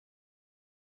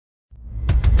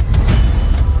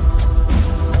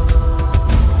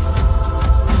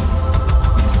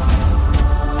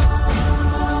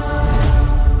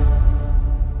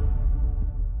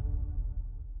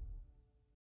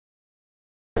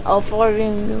Or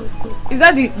foreign milk. Is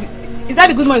that the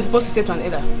good morning you're supposed to say to an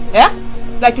elder? Yeah?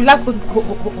 It's like you like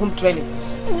home training.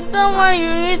 Is that why you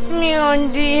hit me on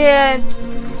the head?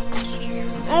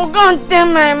 I'm gonna tell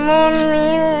my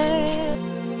mommy.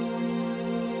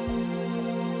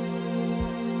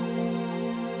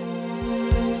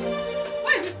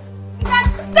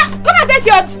 Come and take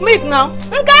your milk now.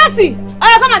 Nkasi!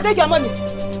 Come and take your money.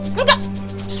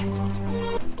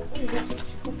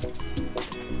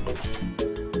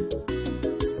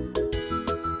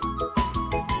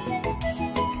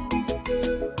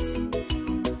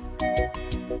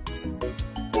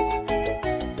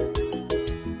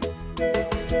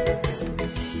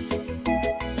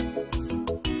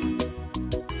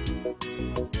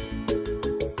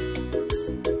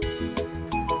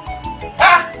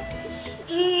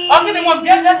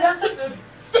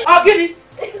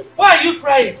 Why are you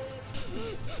crying?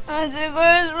 Auntie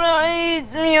First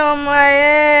hit me on my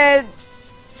head.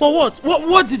 For what?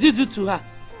 What did you do to her?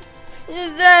 She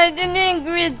said I didn't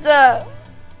greet her.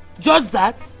 Just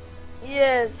that?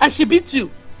 Yes. And she beat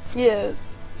you?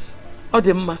 Yes.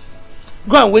 Odemma,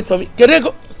 go and wait for me.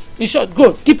 Go. In short,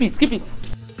 go. Keep it.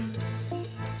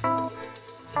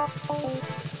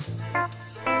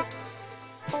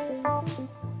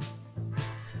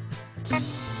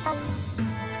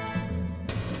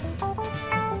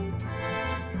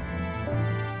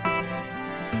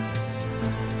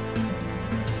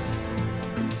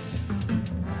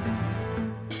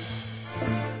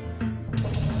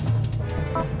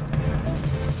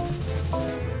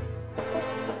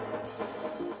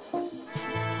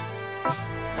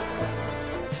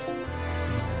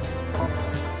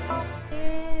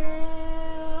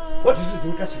 What is it,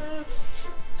 Nkasi?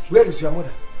 Where is your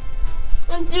mother?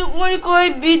 Auntie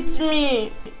Moiko beat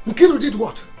me. Nkiru did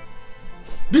what?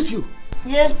 Beat you?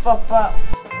 Yes, Papa.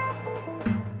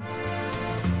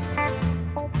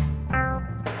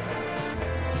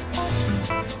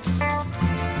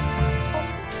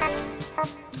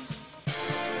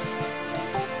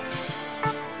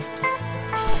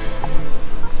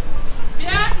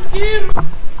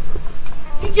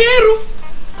 Nkiru!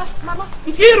 Mama.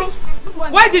 Nkiru!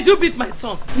 Why did you beat my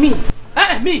son? Me?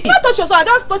 Me? You not touch your son, I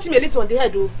just touched him a little on the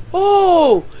head though.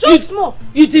 Oh! Just small.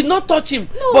 You did not touch him,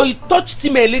 no. But you touched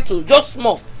him a little, just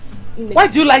small. Why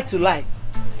do you like to lie?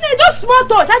 Just small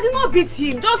touch, I did not beat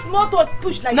him. Just small touch,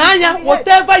 push like Nanya,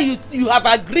 whatever you have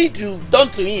agreed you've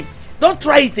done to him, don't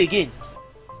try it again.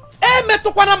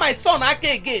 Metukwana my son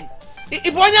again.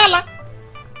 Ibonyala.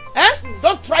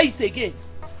 Don't try it again.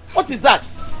 What is that?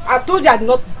 I told you I did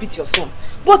not beat your son.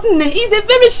 But it's a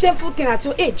very shameful thing at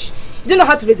your age. You don't know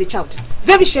how to raise a child.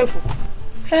 Very shameful.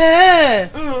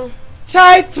 Child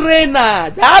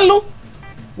trainer. Dalu.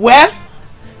 Well,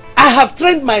 I have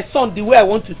trained my son the way I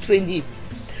want to train him.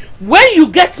 When you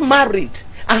get married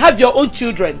and have your own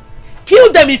children,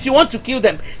 kill them if you want to kill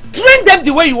them. Train them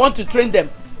the way you want to train them.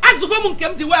 Azugomun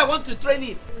came the way I want to train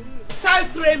him.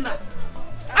 Child trainer.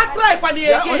 I try for the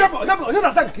again.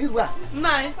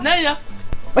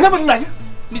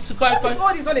 Mr. What is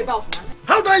all this all about, man?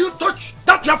 How dare you touch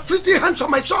that your fleeting hands on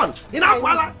my son in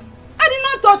Akwala? I did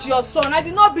not touch your son. I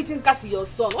did not beat Nkasi, your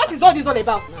son. What is all this all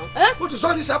about now? What is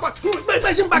all this about?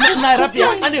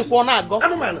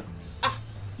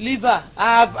 Leave her.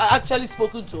 I have actually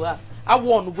spoken to her. I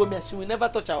warned Ugomia she will never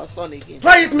touch our son again.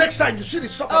 Try it next time. You see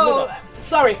this stuff. Oh,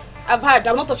 sorry. I've heard.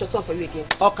 I will not touch your son for you again.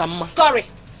 Okay, ma. Sorry.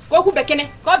 Go Bekene.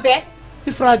 Go be.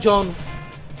 Ifra John.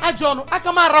 John, I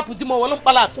come and rap with him or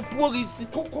pala to poor isi.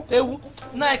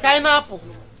 Na kaina apple.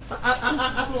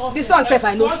 This one safe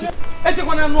I know see.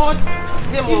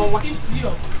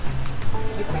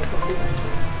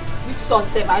 Which son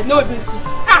safe I know be see.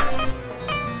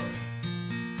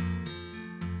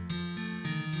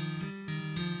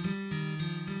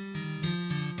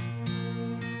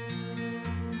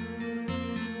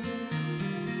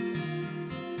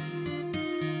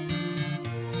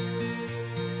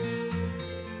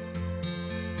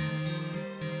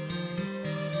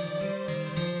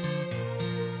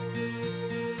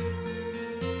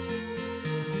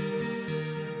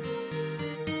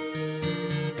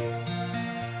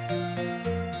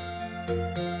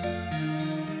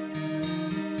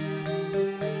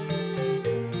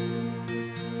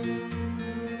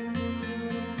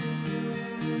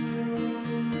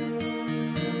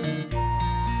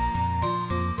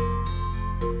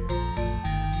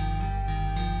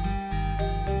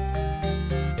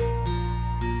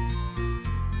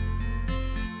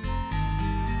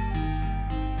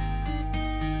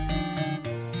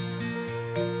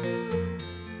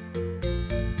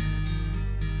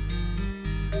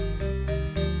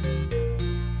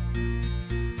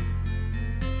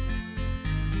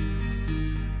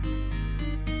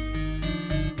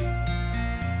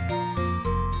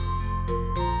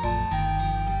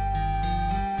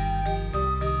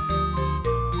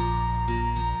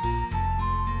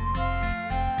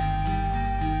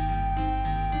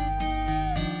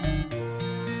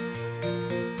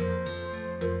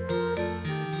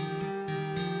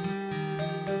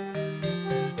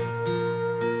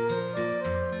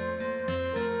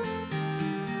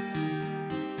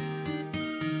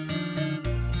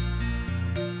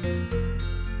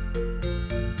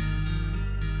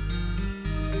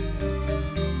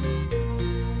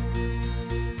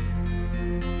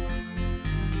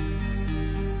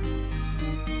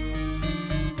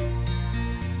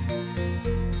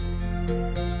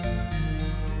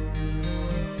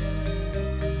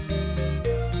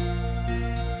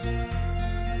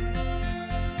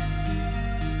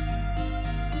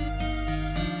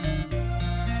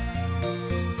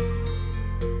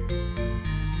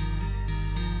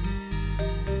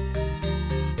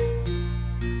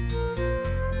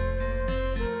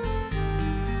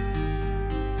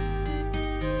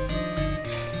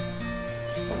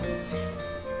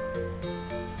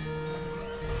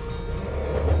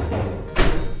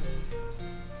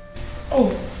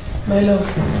 My love.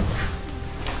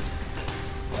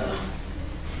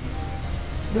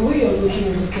 The way you're looking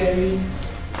is scary.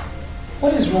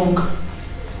 What is wrong?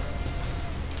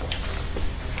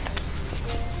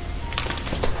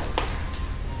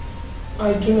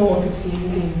 I do not want to see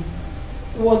anything.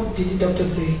 What did the doctor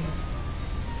say?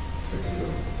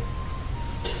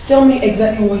 Just tell me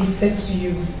exactly what he said to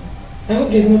you. I hope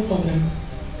there's no problem.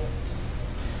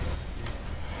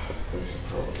 There's a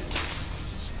problem.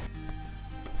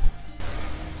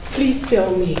 Please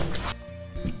tell me.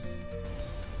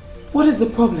 What is the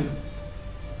problem?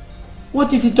 What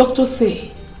did the doctor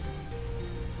say?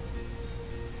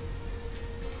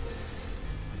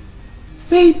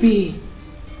 Baby,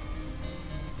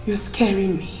 you're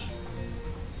scaring me.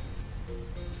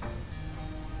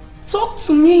 Talk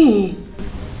to me.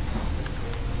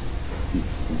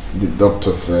 The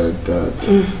doctor said that...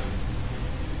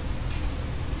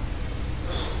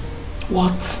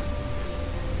 What?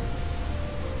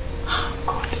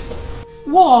 God.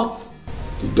 What?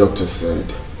 The doctor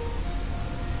said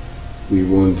we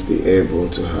won't be able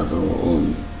to have our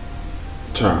own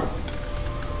child,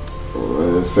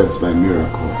 or except by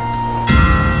miracle.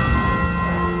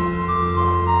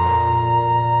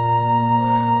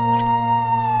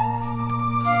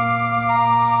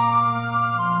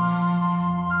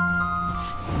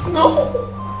 No.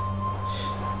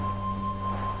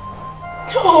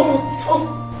 No. No.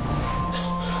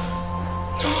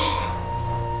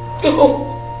 No.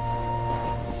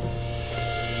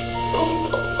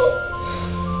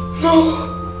 No.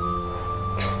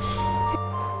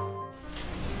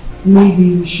 Maybe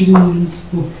we shouldn't lose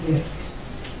hope yet.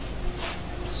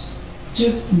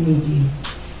 Just maybe.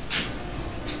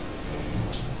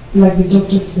 Like the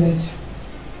doctor said,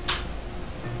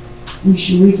 we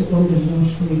should wait upon the Lord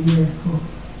for a miracle.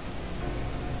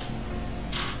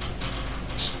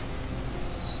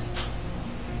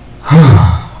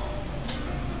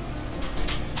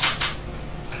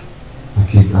 I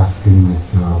keep asking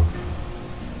myself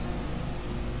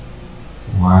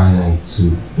why I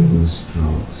took those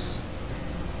drugs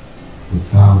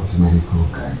without medical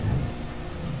guidance.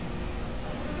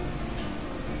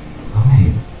 I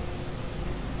mean,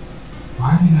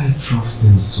 why did I trust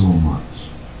him so much?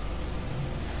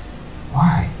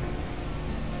 Why?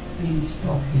 Baby,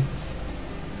 stop it.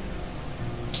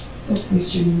 Stop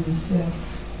questioning yourself.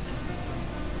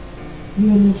 You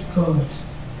are not God.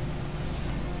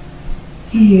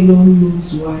 He alone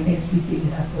knows why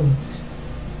everything happened.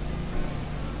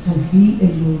 And He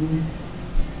alone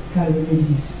can remedy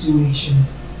the situation.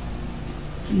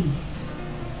 Please.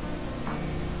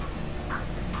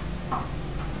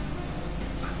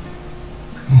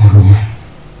 Yeah,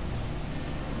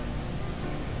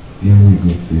 the only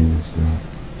good thing is that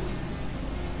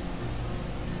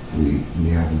we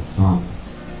have a son.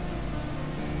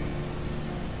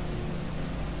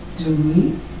 Do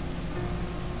we?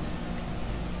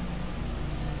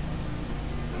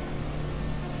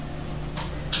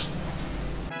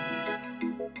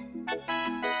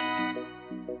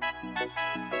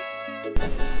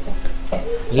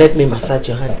 Let me massage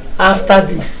your hand. After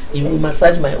this, you will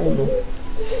massage my own.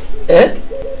 Eh?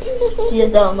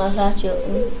 Yes, I'll massage your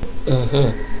own.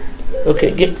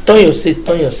 Okay, turn your seat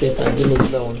and give me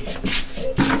that one.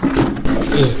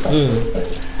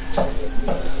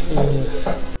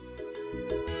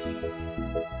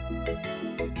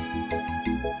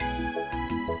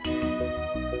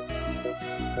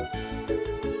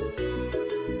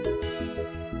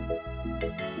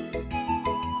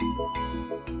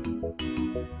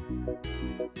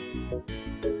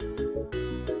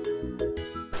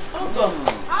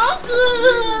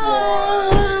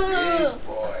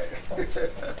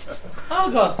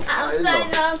 I'm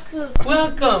fine, Uncle.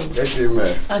 Welcome. Thank you,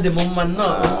 man. The woman, no.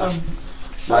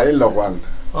 My in-law one.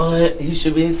 Oh, you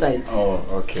should be inside. Oh,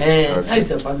 okay. How is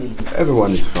your family?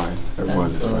 Everyone is fine.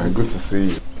 Everyone is fine. Good to see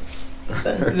you.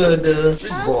 Good.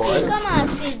 Big boy. Come and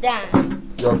sit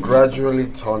down. You're gradually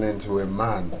turning to a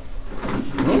man.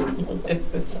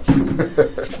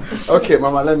 Okay,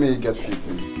 Mama, let me get 50.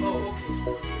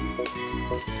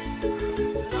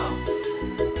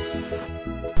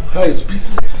 How is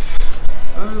business?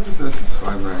 Business is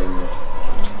fine, man.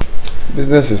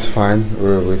 Business is fine.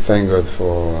 We thank God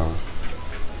for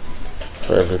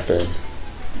everything.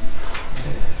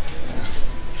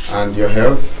 And your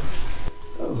health?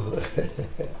 Oh,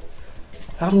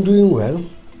 I'm doing well.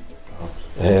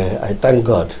 I thank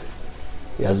God.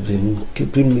 He has been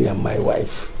keeping me and my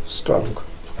wife strong.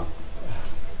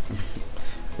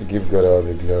 We give God all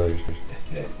the glory.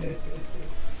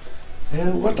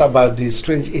 What about the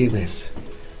strange illness?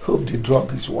 Hope the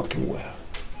drug is working well.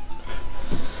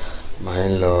 My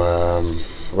in-law,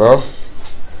 well,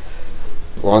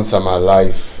 once I'm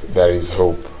alive, there is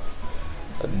hope.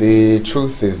 The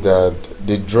truth is that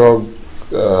the drug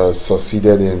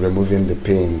succeeded in removing the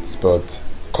pains, but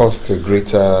caused a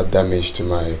greater damage to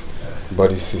my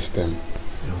body system.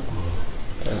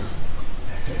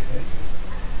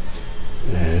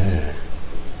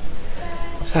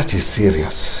 That is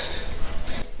serious.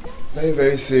 Very,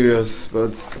 very serious,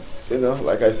 but you know,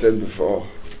 like I said before,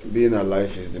 being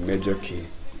alive is the major key.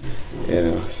 You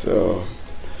know, so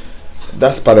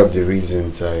that's part of the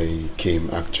reasons I came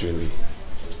actually.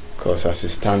 Because as it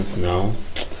stands now,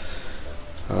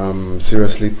 I'm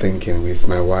seriously thinking with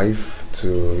my wife to,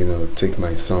 you know, take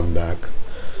my son back.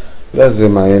 That's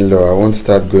my in-law. I won't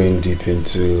start going deep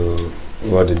into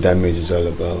what the damage is all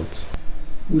about.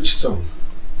 Which son?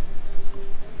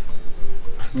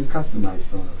 I'm casting my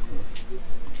son, of course.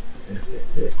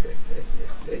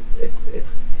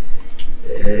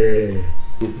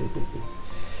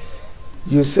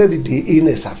 You said the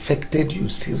illness affected you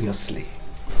seriously.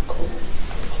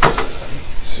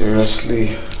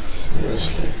 Seriously?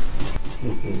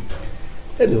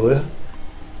 Anyway,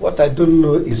 what I don't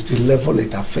know is the level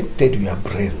it affected your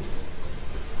brain.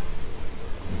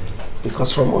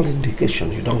 Because from all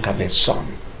indication, you don't have a son.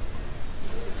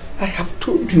 I have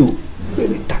told you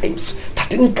many times that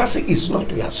Nkasi is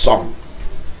not your son.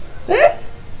 Eh?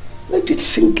 Let it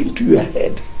sink into your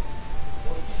head.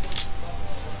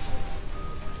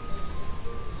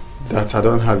 That I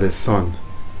don't have a son.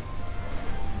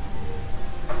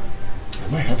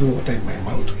 Am I having water in my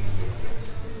mouth?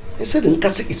 I said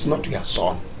Nkasi is not your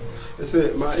son. I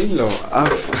say, my in-law,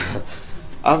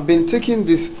 I've been taking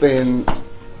this thing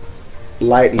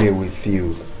lightly with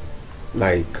you.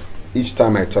 Like, each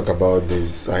time I talk about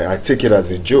this, I take it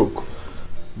as a joke.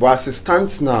 But as it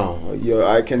stands now,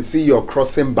 I can see you're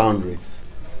crossing boundaries.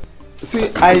 See,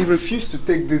 I refuse to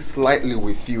take this lightly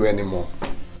with you anymore.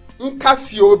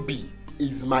 Nkasiobi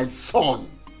is my son.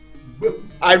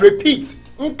 I repeat,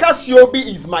 Nkasiobi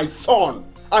is my son.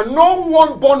 And no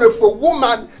one born of a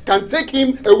woman can take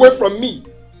him away from me.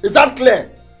 Is that clear?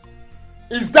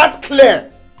 Is that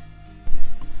clear?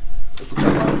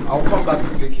 I'll come back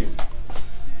to take him.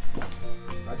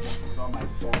 That is not my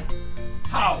son.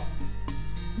 How?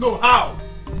 No, how?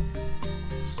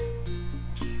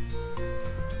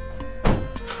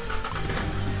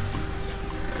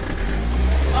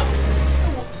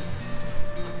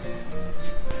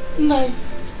 Night.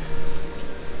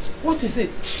 What is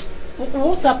it?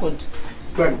 What happened?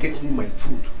 Go and get me my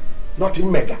food.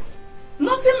 Nothing mega.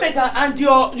 Nothing mega, and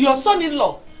your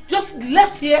son-in-law just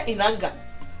left here in anger.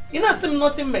 You know, some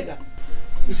nothing mega.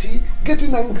 You see,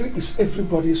 getting angry is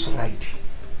everybody's right.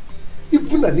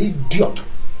 Even an idiot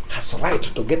has right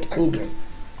to get angry.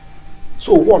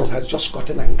 So one has just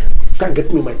gotten angry. Can't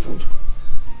get me my food.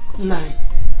 Nine.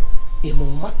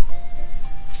 Imoma.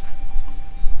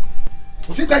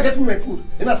 See, can't get me my food.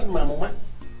 And that's my mama.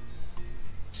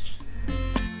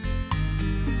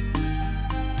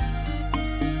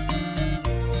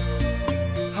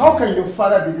 How can your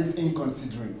father be this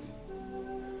inconsiderate?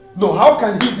 No, how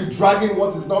can he be dragging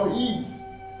what is not his?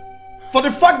 For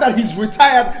the fact that he's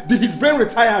retired, did his brain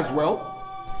retire as well?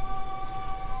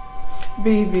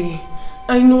 Baby,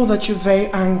 I know that you're very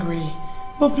angry,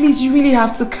 but please, you really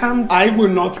have to calm down. I will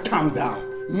not calm down.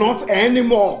 Not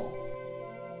anymore.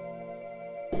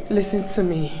 Listen to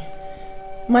me.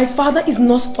 My father is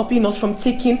not stopping us from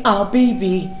taking our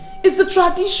baby. It's the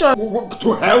tradition.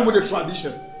 To hell with the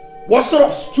tradition. What sort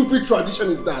of stupid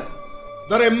tradition is that?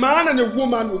 That a man and a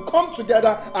woman will come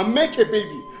together and make a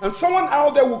baby, and someone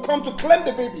out there will come to claim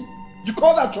the baby. You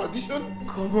call that tradition?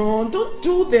 Come on, don't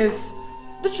do this.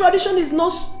 The tradition is not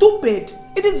stupid.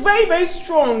 It is very, very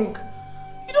strong.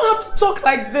 You don't have to talk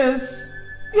like this.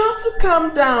 You have to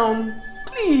calm down.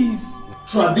 Please.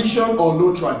 Tradition or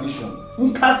no tradition,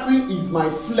 Nkasi is my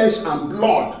flesh and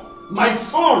blood. My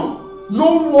son.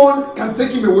 No one can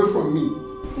take him away from me.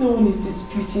 No one is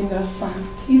disputing that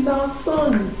fact. He's our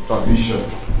son. Tradition.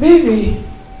 Baby.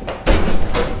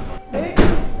 Baby.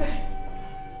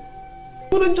 You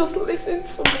wouldn't just listen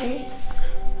to me.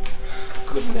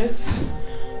 Goodness.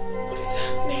 What is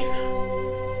happening?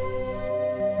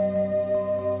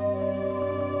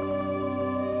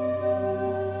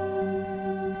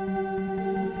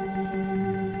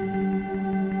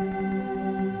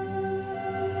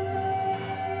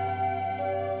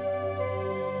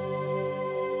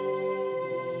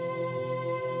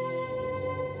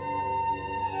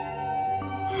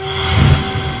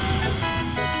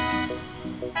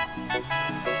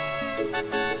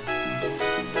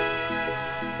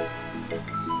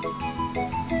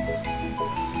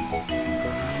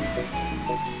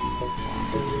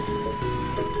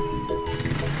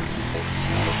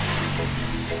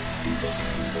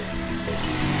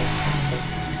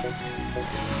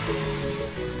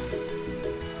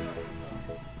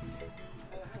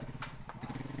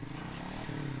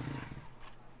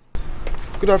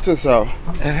 Good afternoon, sir.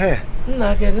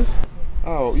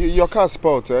 Oh, your car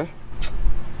spoiled, eh?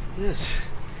 Yes.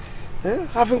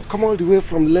 Having come all the way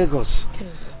from Lagos.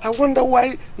 I wonder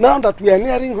why, now that we are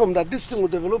nearing home, that this thing will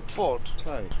develop fault.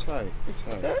 Tired.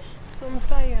 I'm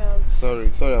tired.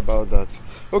 Sorry about that.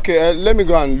 Okay, let me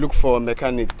go and look for a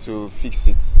mechanic to fix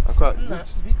it. Yes.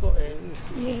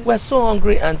 We're so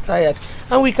hungry and tired,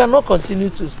 and we cannot continue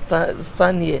to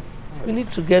stand here. We need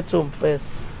to get home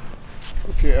first.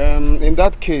 Okay, in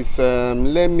that case,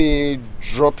 let me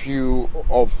drop you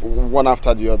off one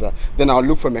after the other. Then I'll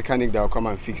look for a mechanic that will come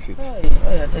and fix it.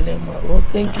 Oh,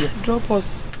 thank you. Drop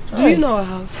us. Do you know our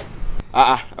house?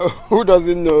 Who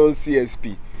doesn't know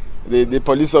CSP? The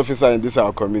police officer in this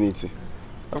our community.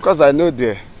 Of course, I know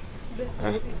there.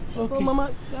 Okay. Oh, Mama,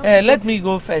 let me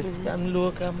go first. I'm low.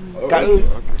 Okay.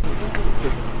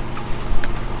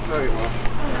 Sorry, Ma.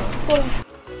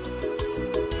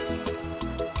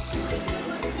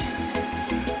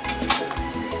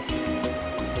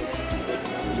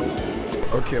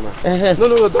 Okay, ma.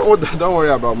 No, don't worry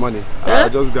about money. I'll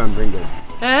just go and bring them.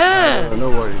 No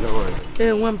worry.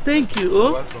 Hey, Mom, thank you.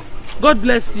 Oh, God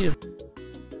bless you.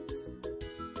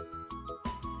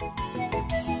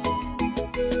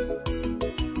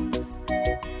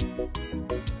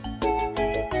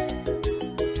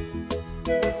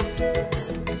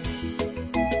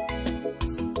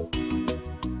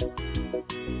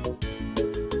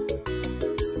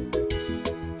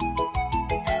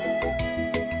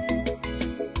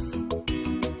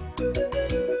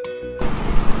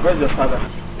 Where's your father?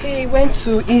 He went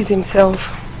to ease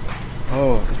himself.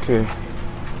 Oh, okay.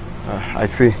 I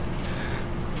see.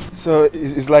 So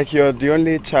it's like you're the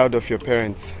only child of your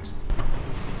parents?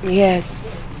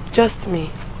 Yes, just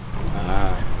me.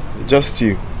 Just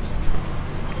you?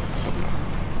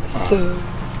 So...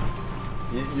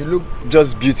 You look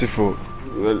just beautiful,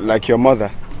 like your mother.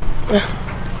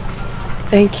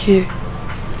 Thank you.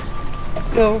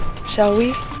 So, shall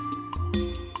we?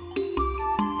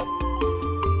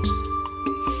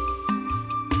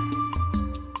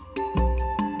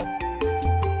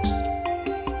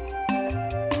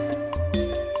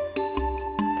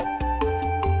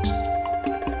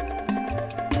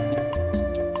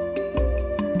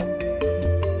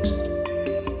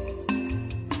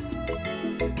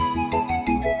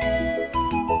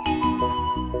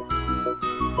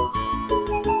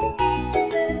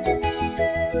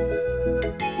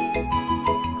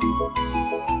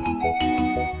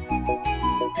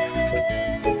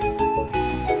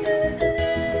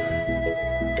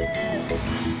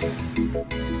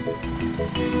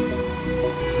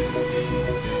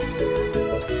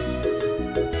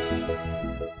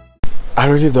 I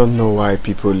really don't know why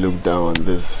people look down on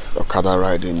this Okada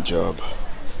riding job.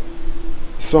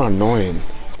 It's so annoying.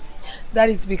 That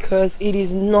is because it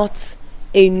is not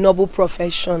a noble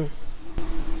profession.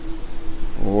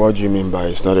 What do you mean by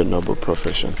it's not a noble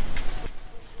profession?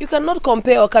 You cannot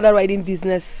compare Okada riding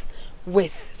business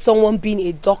with someone being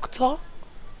a doctor,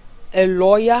 a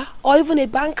lawyer, or even a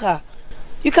banker.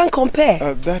 You can't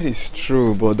compare. That is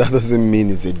true, but that doesn't mean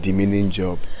it's a demeaning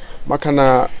job.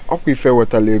 Makana okwife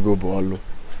wetalego bolu.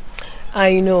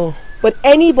 I know, but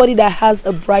anybody that has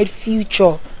a bright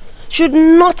future should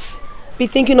not be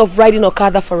thinking of riding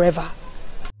Okada forever.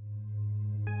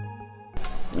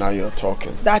 Now you're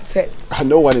talking. That's it. I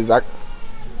know one is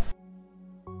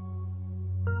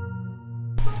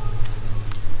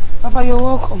Papa, you're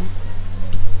welcome.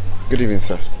 Good evening,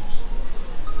 sir.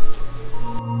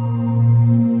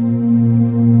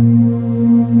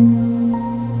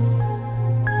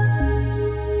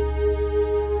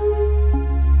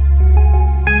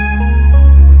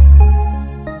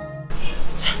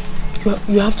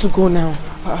 You have to go now.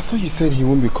 I thought you said he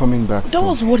won't be coming back soon. That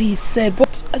was what he said,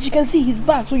 but as you can see, he's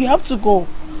back, so you have to go.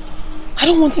 I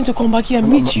don't want him to come back here and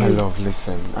meet you. My love,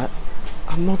 listen.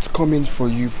 I'm not coming for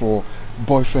you for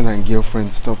boyfriend and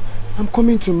girlfriend stuff. I'm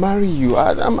coming to marry you.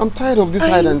 I'm tired of this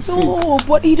hide and seek. No,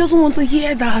 but he doesn't want to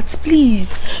hear that.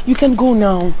 Please, you can go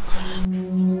now.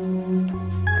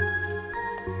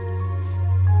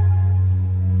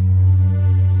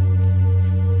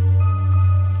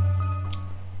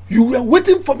 You were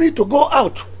waiting for me to go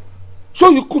out so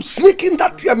you could sneak in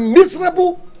that your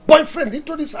miserable boyfriend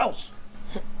into this house.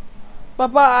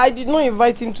 Papa, I did not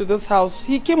invite him to this house.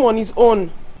 He came on his own.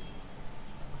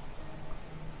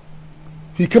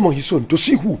 He came on his own to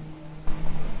see who?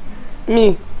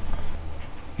 Me.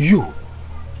 You?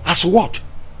 As what?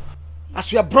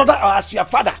 As your brother or as your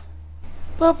father?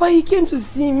 Papa, he came to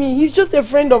see me. He's just a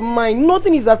friend of mine.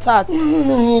 Nothing is attached.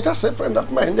 Just a friend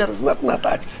of mine. There is nothing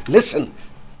attached. Listen,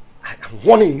 I am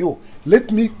warning you.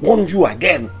 Let me warn you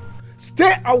again.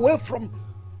 Stay away from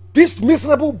these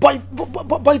miserable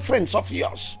boyfriends of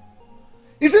yours?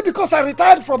 Is it because I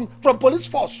retired from police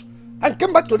force and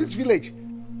came back to this village?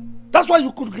 That's why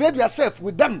you could grade yourself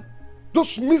with them,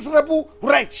 those miserable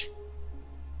wretch.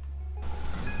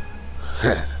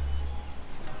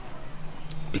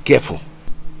 Be careful.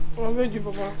 I heard you,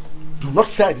 Papa. Do not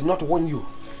say I did not warn you.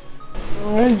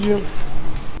 I heard you.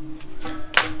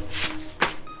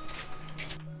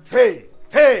 Hey!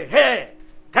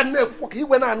 Can you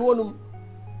when I know him?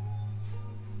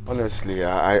 Honestly,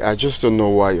 I just don't know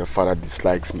why your father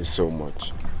dislikes me so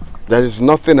much. There is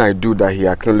nothing I do that he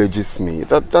acknowledges me.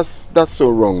 That's so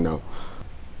wrong now.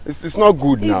 It's not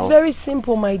good now. It's very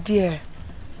simple, my dear.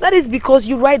 That is because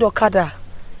you ride Okada.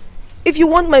 If you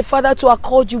want my father to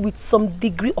accord you with some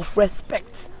degree of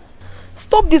respect,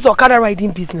 stop this Okada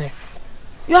riding business.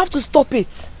 You have to stop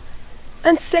it.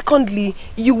 And secondly,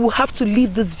 you will have to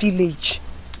leave this village.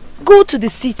 Go to the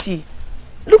city.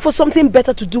 Look for something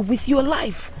better to do with your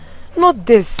life. Not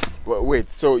this. Wait,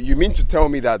 so you mean to tell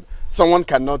me that someone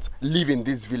cannot live in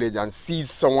this village and sees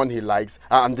someone he likes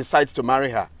and decides to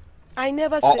marry her? I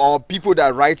never said... Or people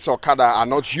that ride Okada are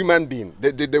not human beings.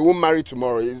 They won't marry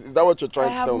tomorrow. Is that what you're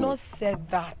trying to tell me? I have not said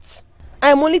that. I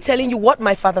am only telling you what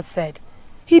my father said.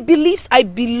 He believes I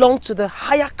belong to the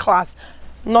higher class,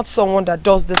 not someone that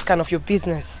does this kind of your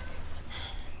business.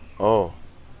 Oh.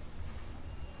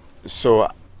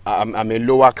 So, I'm a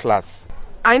lower class.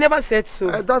 I never said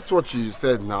so. That's what you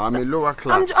said now. I'm a lower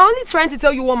class. I'm only trying to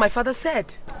tell you what my father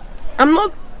said. I'm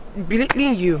not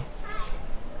belittling you.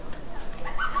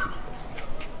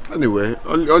 Anyway,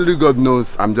 only God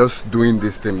knows I'm just doing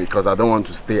this thing because I don't want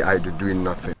to stay idle doing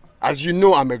nothing. As you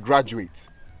know, I'm a graduate.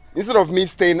 Instead of me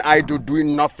staying idle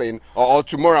doing nothing, or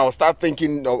tomorrow I'll start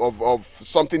thinking of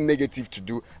something negative to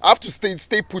do, I have to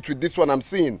stay put with this one I'm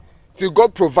seeing. Till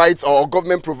God provides or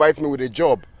government provides me with a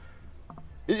job.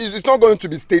 It's not going to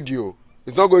be steady.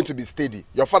 It's not going to be steady.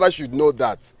 Your father should know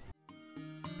that.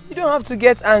 You don't have to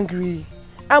get angry.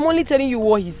 I'm only telling you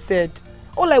what he said.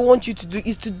 All I want you to do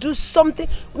is to do something,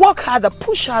 work harder,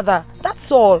 push harder.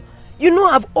 That's all. You know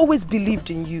I've always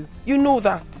believed in you. You know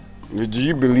that. Do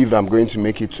you believe I'm going to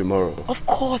make it tomorrow? Of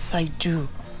course I do.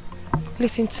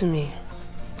 Listen to me.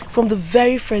 From the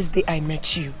very first day I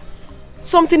met you,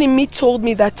 something in me told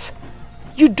me that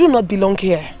you do not belong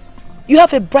here. You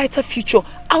have a brighter future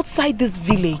outside this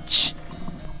village.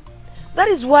 That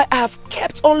is why I have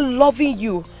kept on loving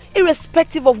you.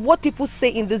 Irrespective of what people say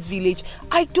in this village,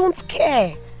 I don't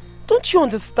care. Don't you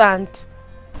understand?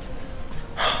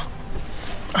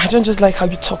 I don't just like how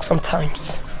you talk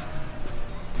sometimes.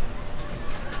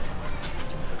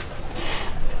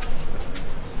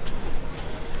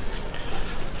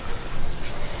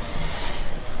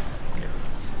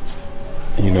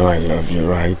 You know I love you,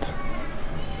 right?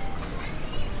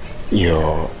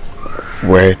 Your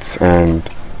words and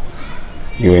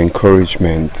your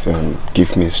encouragement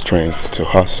give me strength to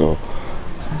hustle.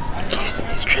 Gives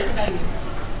me strength.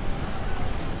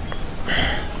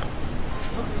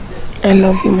 I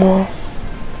love you more.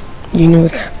 You know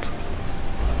that.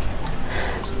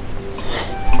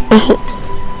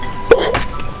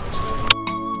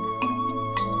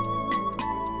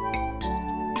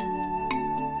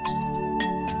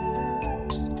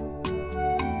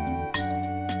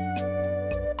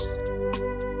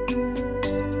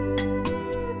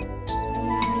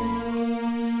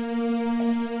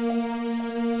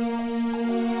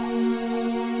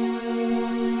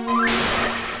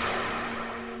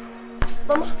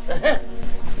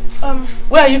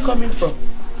 Where are you coming from?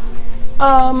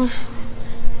 Mama,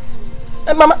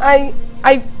 I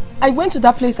went to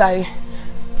that place.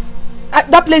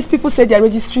 That place people said they're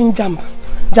registering jam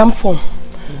form.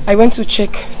 I went to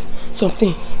check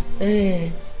something.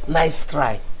 Nice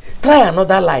try. Try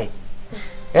another lie.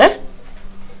 Eh?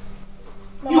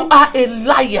 Mama, you are a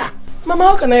liar. Mama,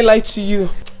 how can I lie to you?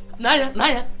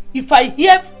 Naya, if I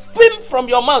hear film from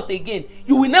your mouth again,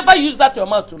 you will never use that your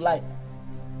mouth to lie.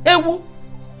 Ewu,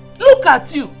 look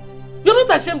at you. You're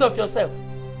not ashamed of yourself.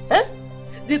 Eh?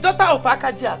 The daughter of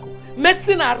Akajiako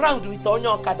messing around with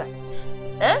Onyo Okada.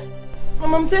 Eh?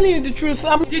 Mama, I'm telling you the truth.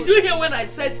 Did you hear when I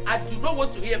said I do not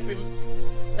want to hear him?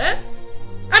 Eh?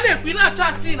 And if we not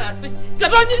just seeing us,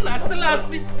 get on in us, come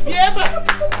here, I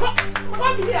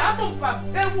don't know.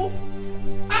 Ewu,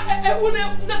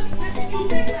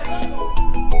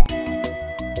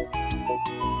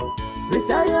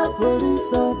 Retired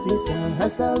police officer, I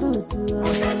salute you.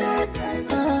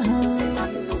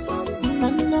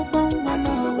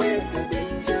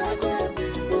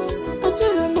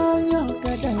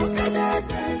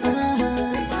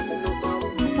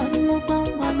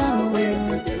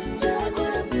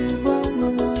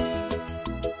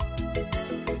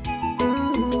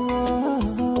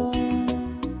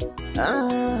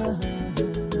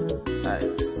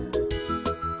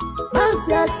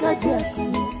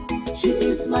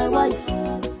 my wife.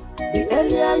 The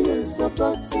earlier you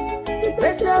support, the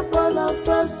better for all of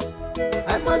us.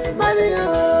 I must marry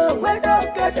her, whether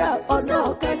Okada or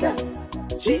no Okada.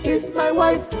 She is my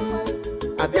wife.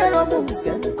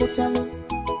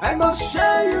 I must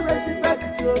show you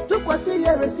respect. To see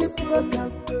your reciprocal.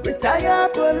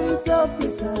 Retired police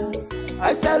officers,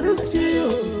 I salute you.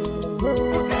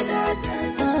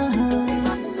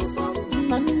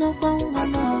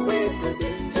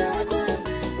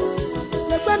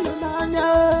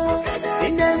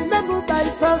 In a memo by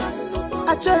force,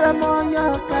 I try on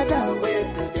your Okada.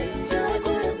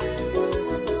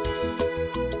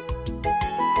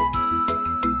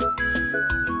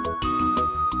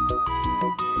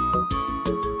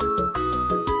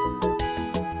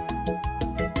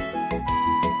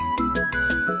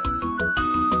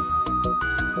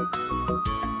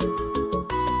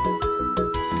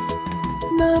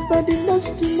 Nobody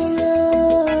knows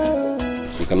tomorrow.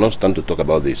 We cannot stand to talk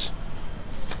about this.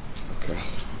 Okay.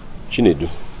 Chinedu.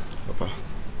 Papa.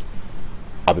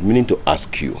 I've been meaning to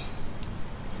ask you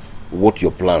what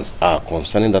your plans are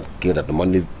concerning that girl that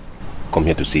normally come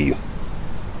here to see you.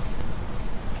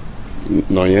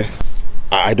 Noye?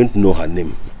 I don't know her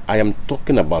name. I am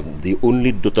talking about the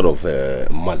only daughter of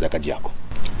Mazaka Jiako.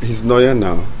 He's Noye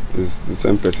now. It's the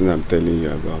same person I'm telling you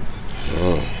about.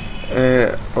 Oh.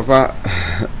 Papa,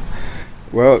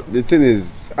 well, the thing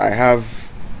is, I have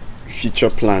future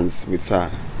plans with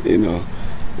her, you know,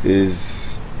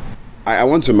 I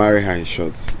want to marry her in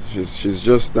short. She's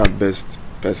just that best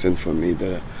person for me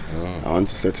that I want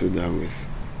to settle down with.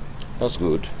 That's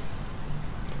good.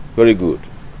 Very good.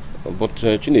 But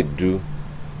Chinedu,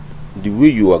 the way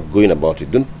you are going about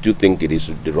it, don't you think it is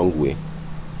the wrong way?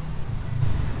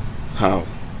 How?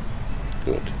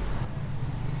 Good.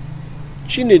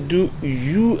 Chinedu,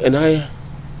 you and I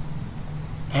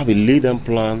have a laid down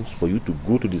plans for you to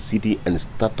go to the city and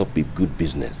start up a good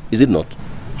business. Is it not?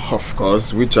 Of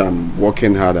course, which I'm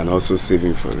working hard and also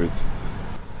saving for it.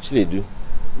 Chinedu,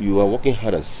 you are working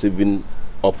hard and saving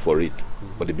up for it,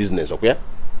 for the business, okay?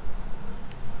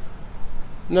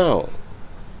 Now,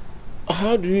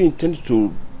 how do you intend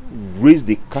to raise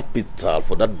the capital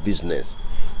for that business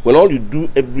when all you do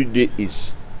every day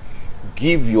is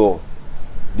give your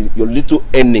little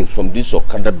earnings from this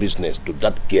Okada business to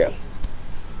that girl?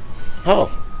 How?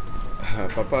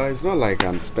 Papa, it's not like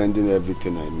I'm spending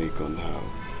everything I make on her.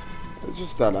 It's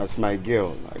just that as my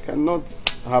girl, I cannot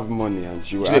have money and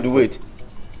she will Chinedu, wait.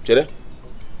 Chere?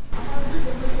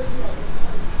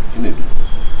 Chinedu,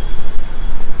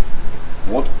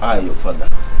 what I, your father,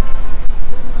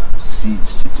 see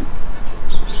sitting.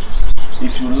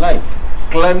 If you like,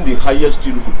 climb the highest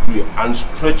tree and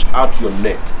stretch out your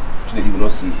neck. You will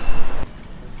not see it.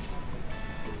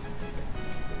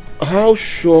 How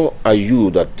sure are you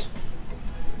that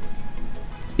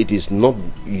it is not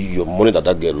your money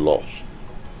that girl loves?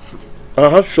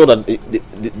 How sure that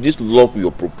this love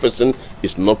you're professing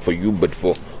is not for you but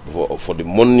for the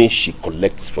money she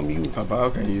collects from you? Papa, how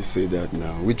can you say that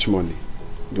now? Which money?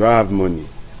 Do I have money?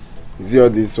 Is it all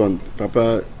this one?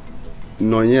 Papa,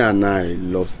 Nonya and I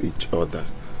love each other.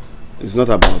 It's not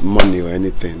about money or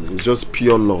anything. It's just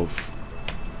pure love.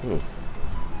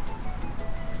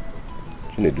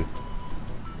 Chinedu,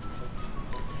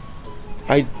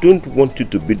 I don't want you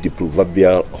to be the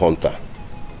proverbial hunter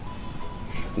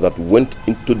that went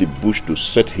into the bush to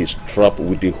set his trap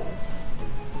with a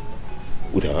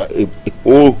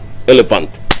whole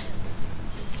elephant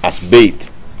as bait.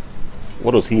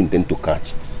 What does he intend to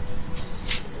catch?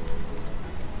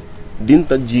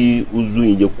 Didn't ji uzu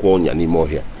inje kwonya ni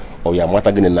mohia or ya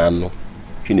mata gine nano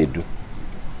Chinedu?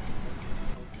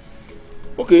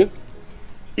 Okay,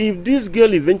 if this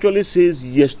girl eventually says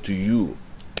yes to you,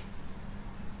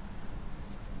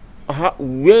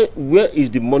 where is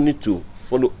the money to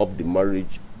follow up the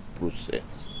marriage process?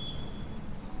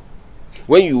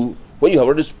 When you have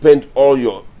already spent all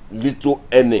your little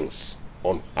earnings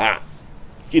on her,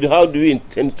 kid, how do you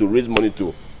intend to raise money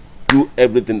to do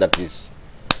everything that is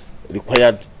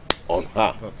required on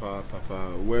her? Papa,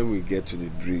 when we get to the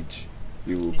bridge,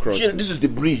 we will cross it. This is the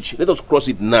bridge. Let us cross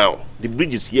it now. The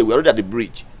bridge is here. We're already at the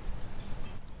bridge.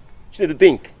 You need to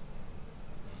think.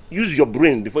 Use your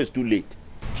brain before it's too late.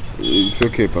 It's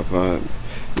okay, Papa.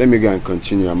 Let me go and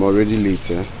continue. I'm already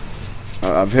late.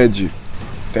 I've heard you.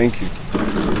 Thank you.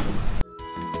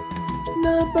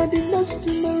 Nobody knows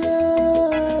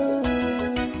tomorrow.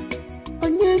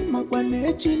 Onye magwane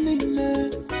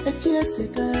echinime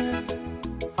echieteka.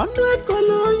 Anu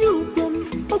ekolo yugom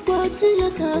okwati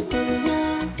yaka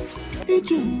korea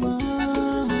ijuma.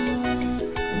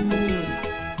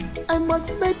 I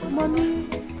must make money.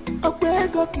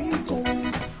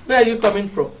 Where are you coming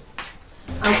from?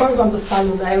 I'm coming from the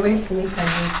salon. I went to make my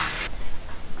hair.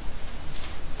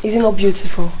 Is it not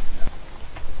beautiful?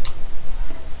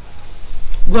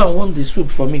 Go and warm the soup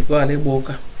for me. Go and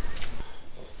walk.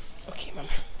 Okay, Mama.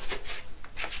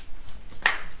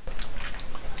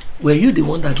 Were you the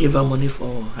one that gave her money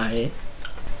for her hair?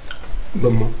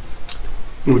 Mama,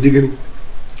 no digging.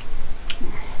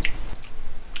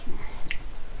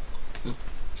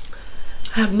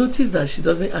 I have noticed that she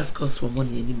doesn't ask us for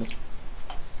money anymore.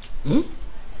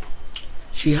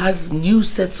 She has new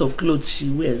sets of clothes she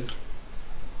wears.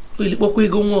 Don't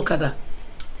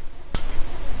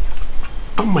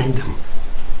mind them.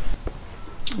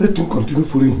 Let him continue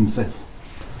fooling himself.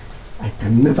 I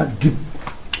can never give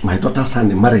my daughter's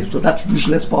hand in marriage to that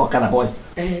useless poor kind of boy.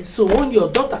 So warn your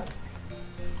daughter.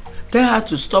 Tell her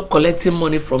to stop collecting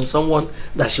money from someone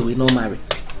that she will not marry.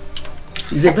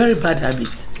 It's a very bad habit.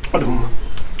 Well,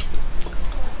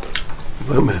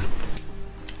 man.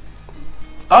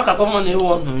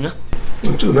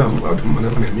 Until now,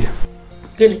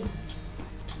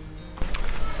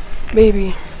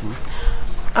 Baby,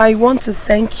 I want to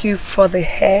thank you for the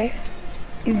hair.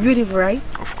 It's beautiful, right?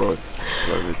 Of course.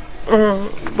 Love it.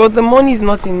 But the money is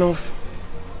not enough.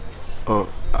 Oh,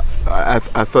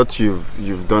 I thought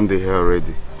you've done the hair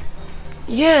already.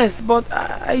 Yes, but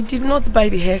I did not buy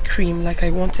the hair cream like I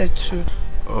wanted to.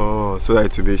 Oh, so that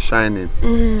it will be shining.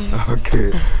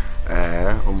 Okay.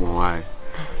 Why?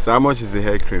 So how much is the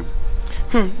hair cream?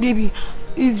 Baby,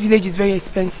 this village is very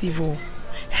expensive. Oh.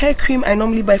 Hair cream I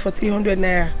normally buy for 300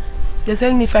 naira. They're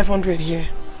selling me 500 here.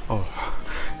 Oh,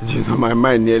 you know, my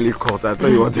mind nearly caught. I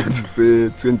thought you wanted to say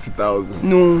 20,000.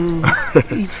 No,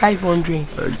 it's 500.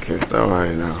 Okay, don't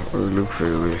worry now. We'll look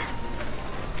for a way.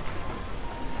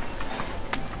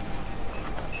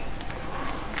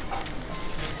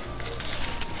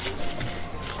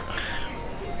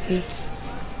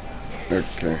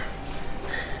 Okay.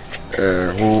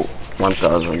 Who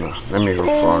 1,000 now? Let me go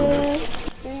 400.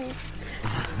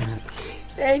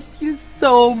 Thank you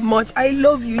so much. I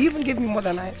love you. You even gave me more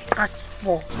than I asked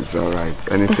for. It's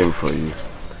alright. Anything for you.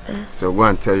 So go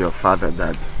and tell your father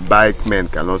that bike men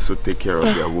can also take care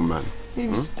of their woman.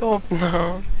 Baby, stop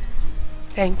now.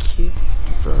 Thank you.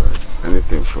 It's alright.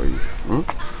 Anything for you.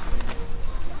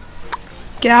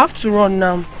 Okay, I have to run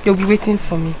now. You'll be waiting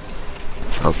for me.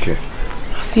 Okay.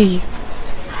 I'll see you.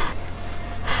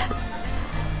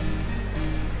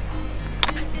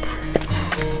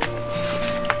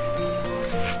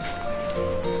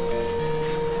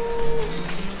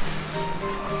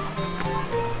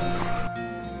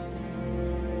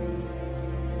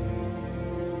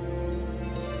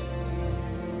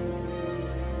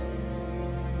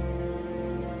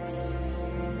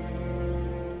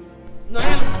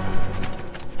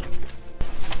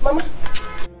 Mama.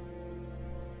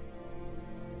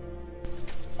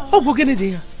 Oh, what can you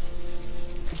do?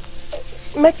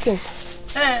 Medicine.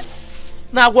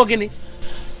 Now what can you?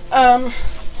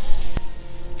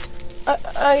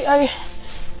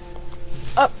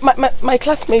 My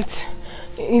classmate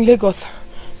in Lagos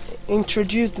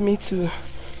introduced me to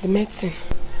the medicine.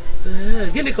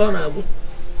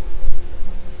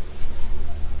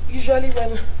 Usually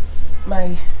when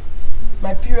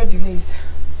my period delays,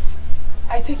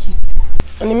 I take it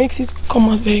and it makes it come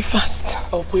out very fast.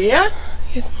 Oh, yeah?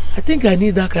 Yes. I think I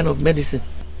need that kind of medicine.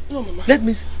 No, Mama. Let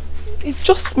me see. It's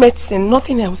just medicine,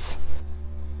 nothing else.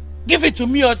 Give it to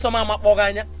me also, Mama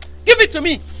Poganya. Give it to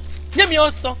me. Give me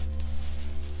also.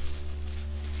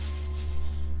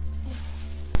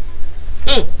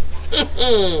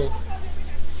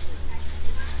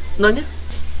 Nanya?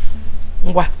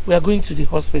 We are going to the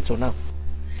hospital now.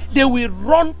 They will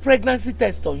run pregnancy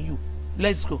test on you.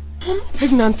 Let's go. I'm not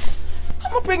pregnant.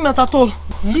 I'm not pregnant at all.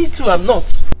 Me too, I'm not.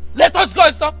 Let us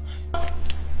go, sir.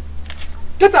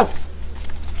 Get out.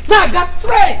 Now, get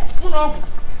straight.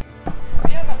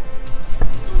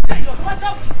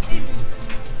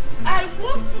 I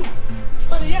want you.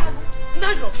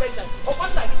 Now you're pregnant.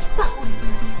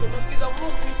 Please, I won't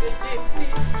do it again, please.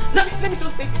 Let me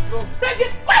just take it from. Take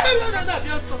it. No.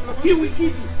 He will give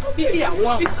you. Here,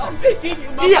 one. I'm begging you,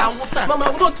 Mama. Here, one. Mama, I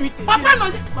will not do it again. Papa,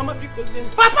 no. Mama, because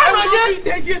Papa, I will no. not do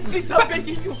it again. Please, I'm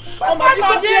begging you. Papa, Mama, no.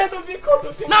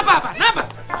 because No, Papa, never.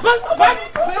 Mama,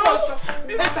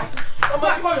 because Mama, I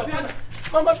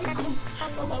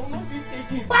will not do it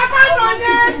again. Papa, no. I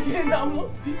will not do it again. I will not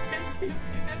do it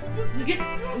again.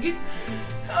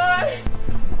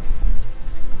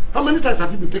 How many times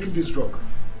have you been taking this drug?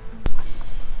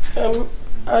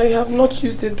 I have not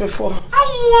used it before.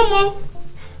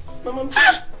 Mama,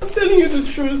 I'm telling you the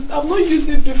truth. I've not used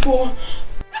it before.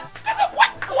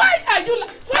 Why are you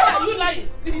lying?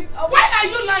 please. Why are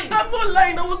you lying? I'm not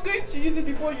lying. I was going to use it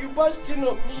before you bashed in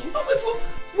on me.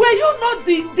 Were you not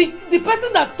the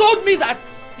person that told me that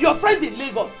your friend in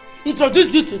Lagos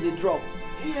introduced you to the drug?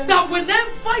 Yes. That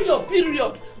whenever your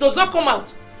period does not come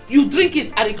out, you drink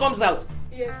it and it comes out?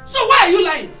 Yes. So why are you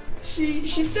lying? She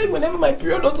said whenever my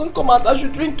period doesn't come out, I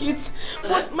should drink it.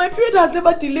 But my period has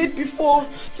never delayed before.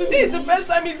 Today is the first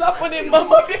time it's happening,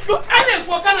 Mama, because...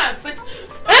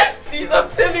 Please, I'm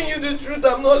telling you the truth,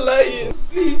 I'm not lying.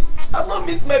 Please, I've not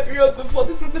missed my period before.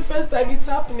 This is the first time it's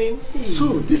happening.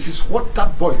 So this is what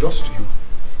that boy does to you?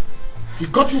 He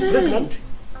got you pregnant?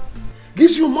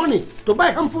 Gives you money to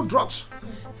buy harmful drugs?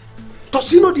 Does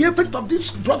he know the effect of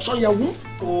these drugs on your womb?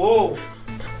 Oh.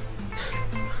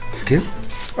 Okay.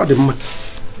 What the man?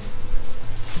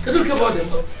 You don't care about them,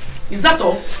 though. Is that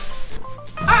all?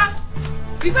 Ah!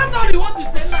 Is that all you want to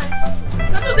say now?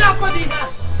 That's what they are calling now.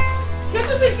 Get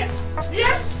to think.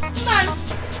 Yeah? Nine.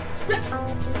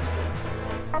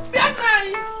 Yeah,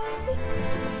 nine.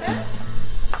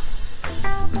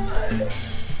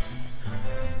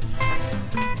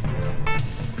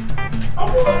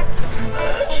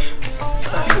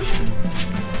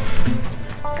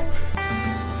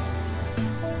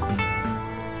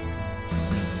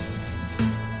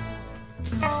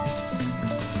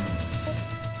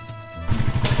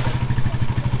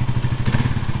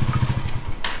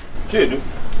 Kid,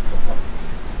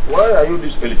 why are you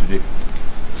this early today?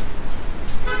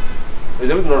 Is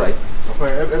everything alright?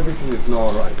 Papa, everything is not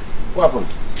alright. What happened?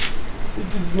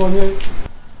 This is Nonye.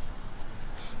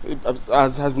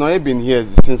 Has Nonye been here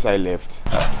since I left?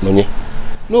 Nonye?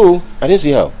 No, I didn't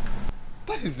see her.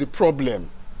 That is the problem.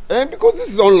 Because this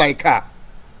is unlike her.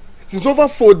 Since over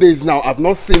 4 days now, I've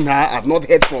not seen her, I've not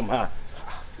heard from her.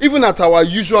 Even at our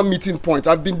usual meeting point,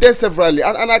 I've been there severally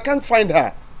and I can't find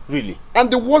her. Really? And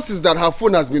the worst is that her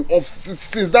phone has been off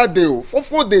since that day, for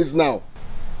 4 days now.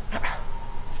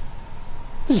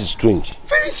 This is strange.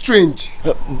 Very strange.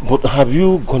 But have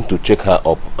you gone to check her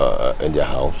up in their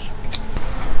house?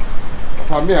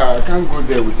 For me, I can't go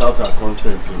there without her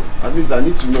consent. So at least I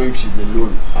need to know if she's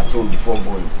alone at home before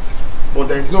going. But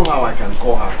there is no how I can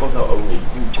call her because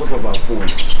of her phone.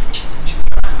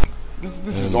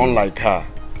 This is unlike her.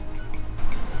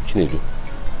 Chinedu,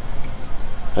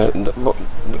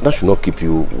 that should not keep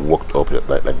you worked up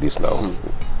like this now.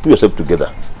 Put yourself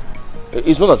together.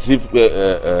 It's not as if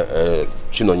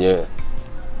Chinonye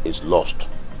is lost.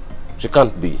 She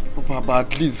can't be. Papa,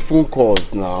 but at least phone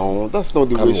calls now. That's not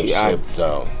the way she acts.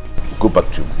 Down. Go back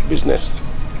to business.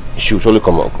 She will surely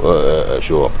come up,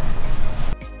 show up.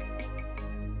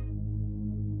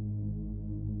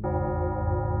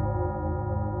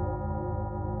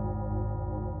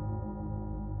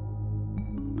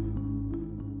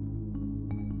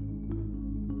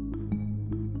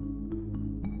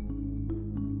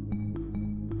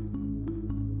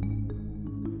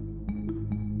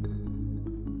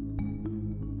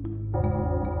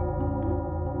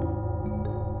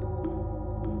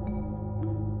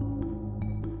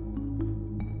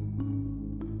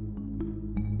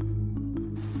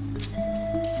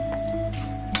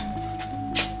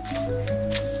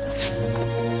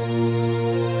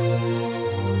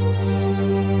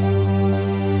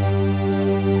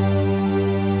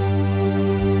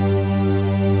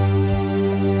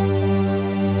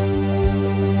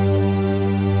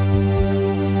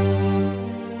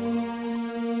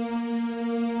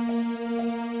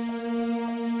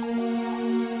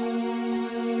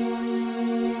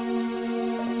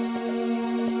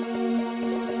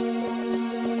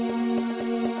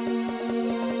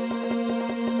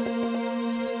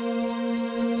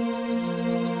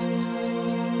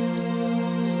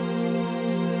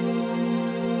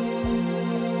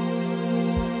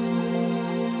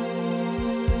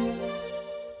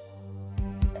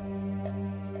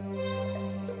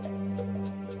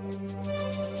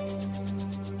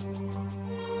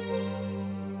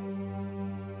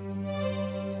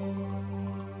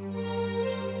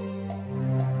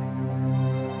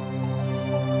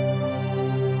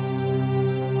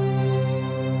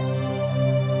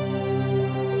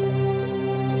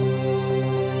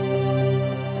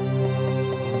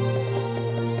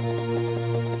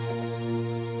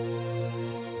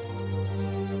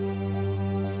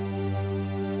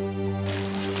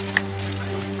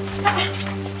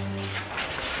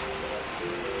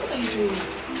 What are you doing?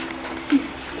 Please,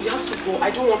 you have to go.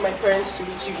 I don't want my parents to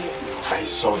meet you here. I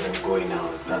saw them going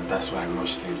out. That's why I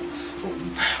rushed in.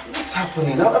 What's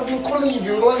happening? I've been calling you.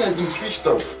 Your line has been switched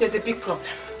off. There's a big problem.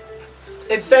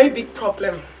 A very big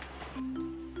problem.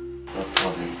 What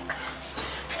problem?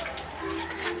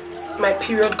 My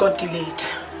period got delayed.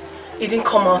 It didn't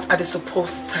come out at the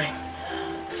supposed time.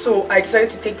 So I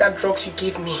decided to take that drugs you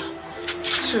gave me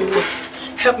to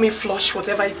help me flush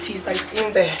whatever it is that is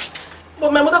in there.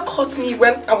 But my mother caught me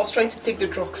when I was trying to take the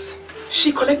drugs.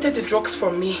 She collected the drugs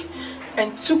from me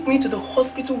and took me to the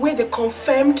hospital where they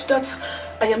confirmed that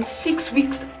I am 6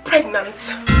 weeks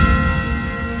pregnant.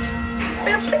 I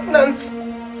am pregnant.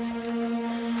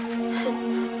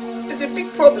 It's a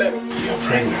big problem. You're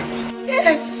pregnant?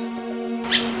 Yes.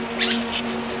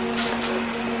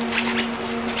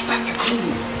 That's the good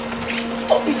news.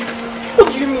 Stop it. What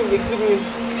do you mean the good news?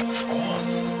 Of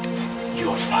course.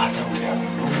 Your father will have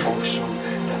no option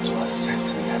than to accept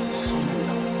me as a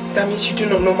son-in-law. That means you do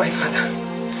not know my father.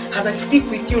 As I speak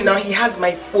with you now, he has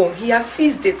my phone. He has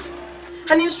seized it.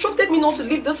 And he instructed me not to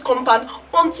leave this compound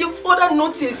until further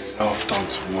notice. Love,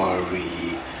 don't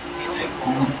worry. It's a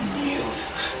good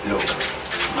news. Look,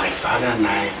 my father and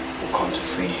I will come to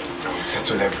see him. And we'll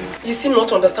settle everything. You seem not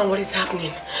to understand what is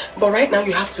happening. But right now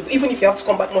you have to, even if you have to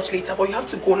come back much later, but you have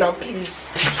to go now,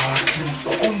 please. Please,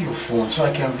 on your phone so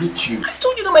I can reach you. I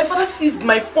told you that my father seized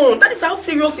my phone. That is how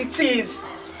serious it is.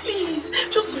 Please,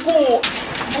 just go. Go,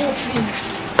 please.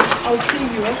 I'll see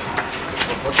you.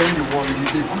 But don't be worried,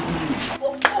 it's a good news.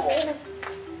 Oh, oh.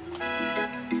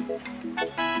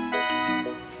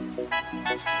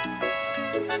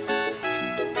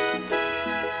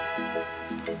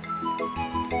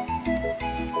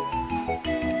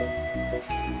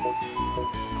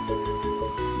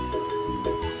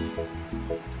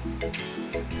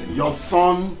 Your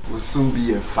son will soon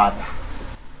be a father.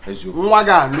 Ezioku.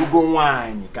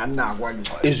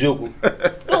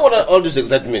 No wonder all this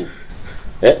excitement.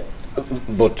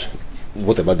 But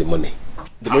what about the money?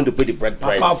 The money to pay the bride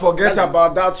price. Papa, forget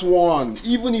about that one.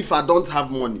 Even if I don't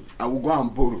have money, I will go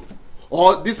and borrow.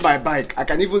 Or this my bike, I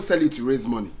can even sell it to raise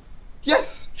money.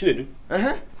 Yes. Chinedu?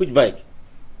 Which bike?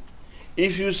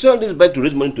 If you sell this bike to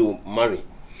raise money to marry,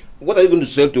 what are you going to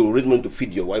sell to raise money to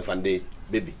feed your wife and the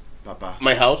baby? Papa.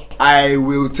 My house? I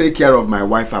will take care of my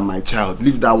wife and my child.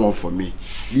 Leave that one for me.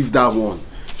 Leave that one.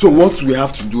 So what we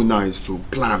have to do now is to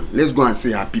plan. Let's go and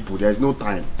see our people. There is no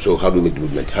time. So how do we make the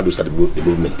movement? How do we start the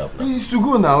movement now? It's to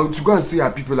go now, to go and see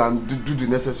our people and do the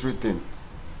necessary thing.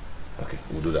 Okay,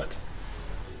 we'll do that.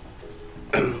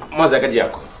 Mazaka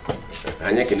Diako,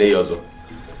 I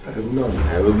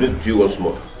will bring to you once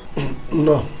more.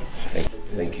 No.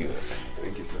 Thank you.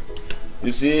 Thank you, sir.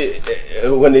 You see,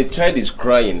 when a child is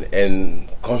crying and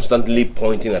constantly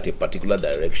pointing at a particular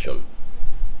direction,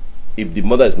 if the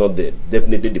mother is not there,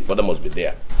 definitely the father must be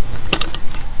there.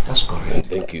 That's correct.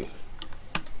 Thank you.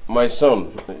 My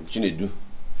son, Chinedu,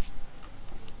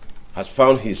 has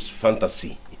found his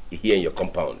fantasy here in your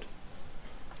compound.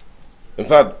 In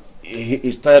fact, he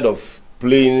is tired of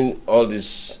playing all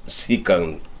these seek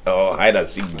and hide and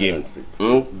seek games.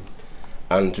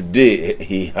 And today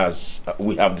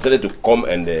we have decided to come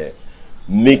and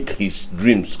make his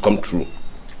dreams come true.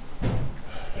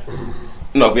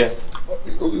 No, yeah.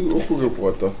 You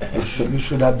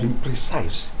should have been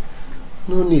precise.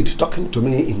 No need talking to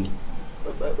me in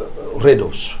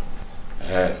riddles.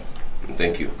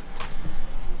 Thank you.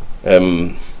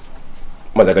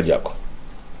 Madaka Jako.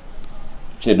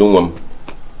 Chinedunwam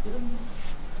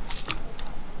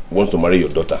wants to marry your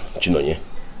daughter, Chinonye.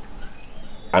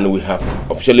 And we have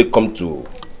officially come to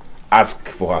ask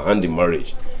for her hand in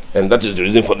marriage. And that is the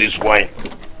reason for this wine.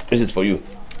 This is for you.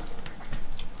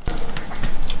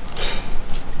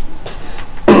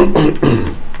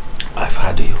 I've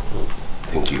had you.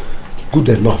 Thank you. Good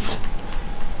enough.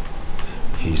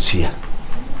 He's here.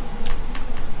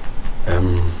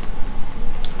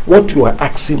 What you are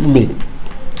asking me,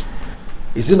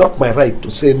 is it not my right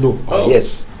to say no or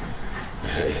yes?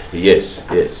 Yes,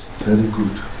 yes. Very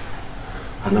good.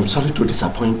 And I'm sorry to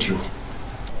disappoint you.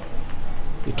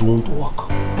 It won't work.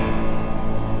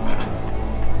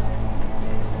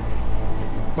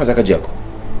 Mazaka Diako.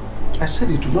 I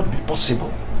said it will not be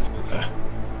possible.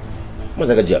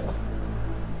 Mazaka Diako.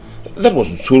 That was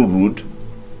so rude.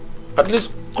 At least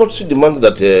courtesy demands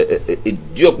that a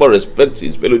Diokpa respects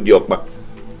his fellow Diokpa.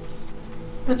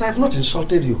 But I have not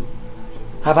insulted you.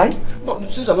 Have I? But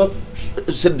since I'm not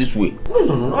said this way.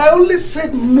 No. I only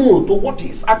said no to what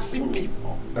he's asking me for.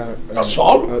 That's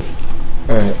all.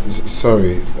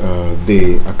 Sorry,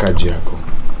 the Akajiako.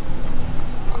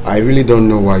 I really don't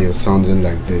know why you're sounding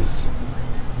like this.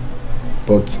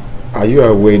 But are you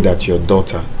aware that your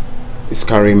daughter is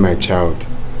carrying my child?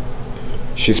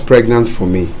 She's pregnant for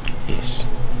me. Yes.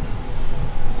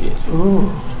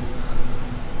 Oh.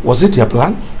 Was it your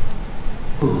plan?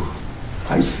 Oh,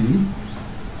 I see.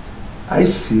 I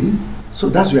see. So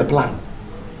that's your plan.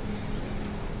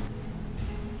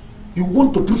 You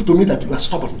want to prove to me that you are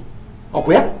stubborn.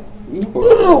 Okay?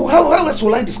 No. How else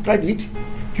will I describe it?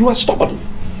 You are stubborn.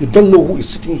 You don't know who is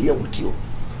sitting here with you.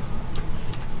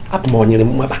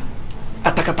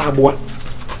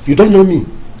 You don't know me.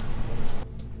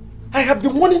 I have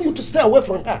been warning you to stay away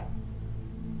from her.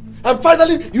 And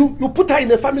finally, you put her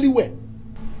in a family way.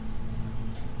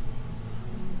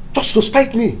 Just to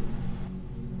spite me.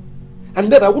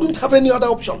 And then I wouldn't have any other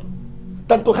option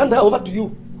than to hand her over to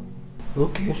you.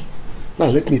 Okay. Now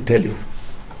let me tell you.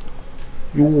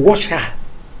 You wash her,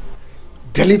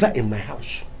 deliver in my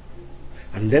house,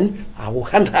 and then I will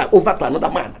hand her over to another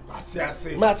man.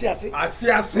 Asiasi,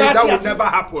 that will never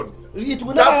happen. It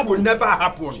will never happen. That will never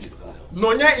happen.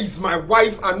 Nonya is my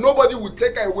wife and nobody will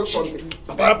take her away from me.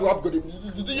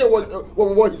 Did you hear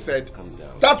what he said?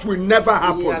 That will never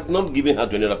happen. He has not given her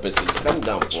to another person. Calm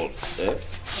down, Paul.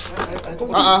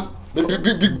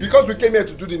 Because we came here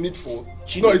to do the needful.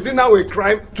 No, is it now a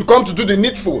crime to come to do the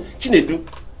needful? Chinedu,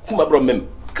 Kuma bro mem.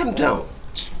 Calm down.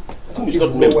 Kuma is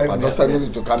not mem. I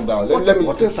need to calm down.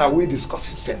 What else are we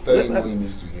discussing, sir?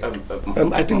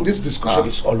 I think this discussion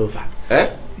is all over. Eh?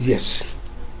 Yes.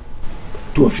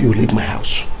 Two of you leave my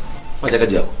house. Am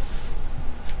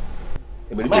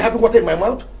I having water in my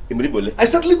mouth? I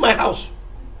said leave my house.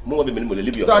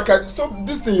 Stop.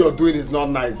 This thing you're doing is not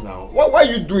nice now. Why are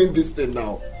you doing this thing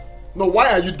now? No,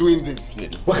 why are you doing this? We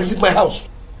can leave my house.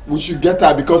 We should get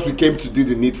her because we came to do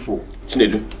the needful.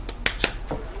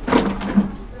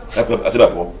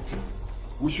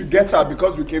 We should get her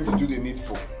because we came to do the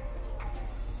needful.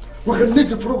 We can leave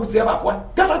the floor with the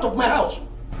Get out of my house.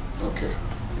 Okay.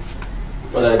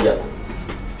 Let's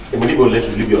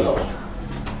leave your house.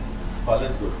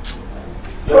 Let's go. Let's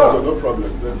go, no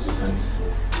problem. Let's go.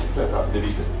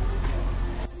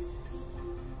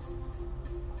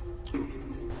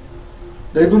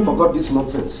 They even forgot this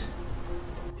nonsense.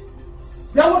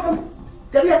 Yeah, welcome.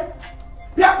 Get here.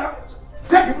 Yeah,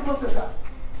 get him nonsense.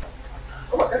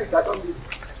 Come on, get it. I don't need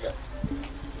it.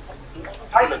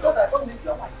 I said I don't need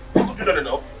your wife. You don't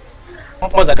enough.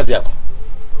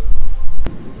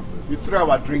 You throw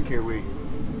our drink away.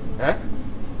 Eh?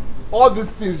 All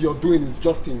these things you're doing is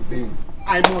just in vain.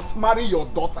 I must marry your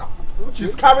daughter.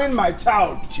 She's carrying my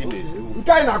child.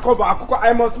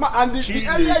 I must marry, and the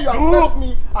earlier you accept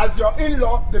me as your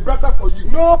in-law, the better for you.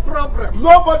 No problem.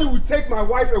 Nobody will take my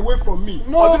wife away from me.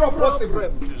 No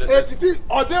problem.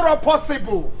 Or they are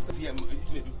possible.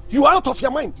 You are out of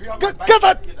your mind.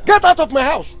 Get out of my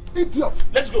house. Idiot.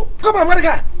 Let's go. Come on,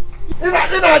 America. In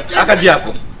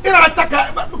attack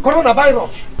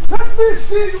coronavirus. Let me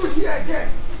see you here again.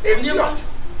 Idiot.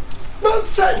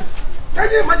 Nonsense.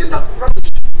 Can you imagine that rubbish?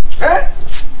 Eh?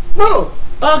 No.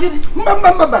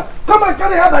 Come and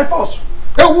carry her by force.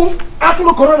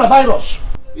 Actual coronavirus.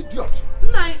 Idiot.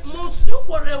 Must you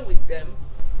quarrel with them?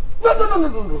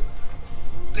 No.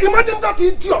 Imagine that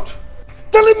idiot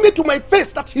telling me to my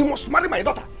face that he must marry my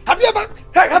daughter. Have you ever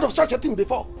heard of such a thing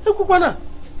before?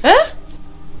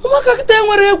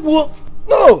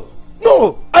 No.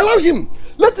 Allow him.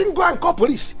 Let him go and call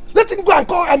police. Let him go and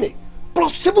call army.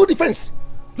 Plus civil defense.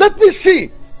 Let me see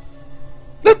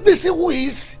who he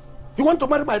is. You want to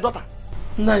marry my daughter?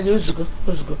 No, Ozugo.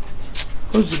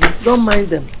 Don't mind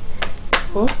them.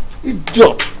 Oh?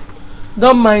 Idiot.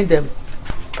 Don't mind them.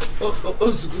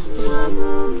 Ozugo.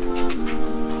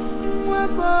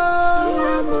 Papa.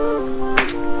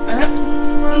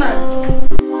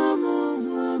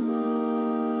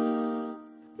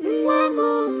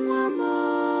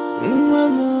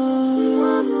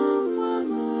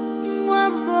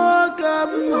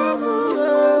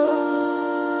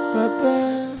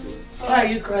 Why are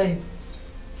you crying?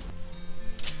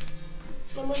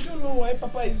 Mama, I don't know why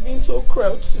Papa is being so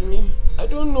cruel to me. I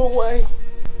don't know why.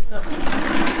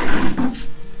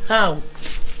 How?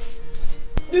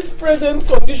 This present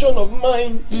condition of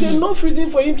mine is enough reason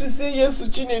for him to say yes to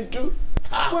Chinedu.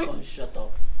 Come, shut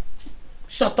up.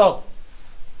 Shut up.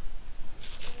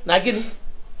 Nagini,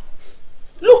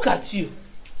 look at you.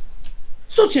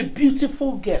 Such a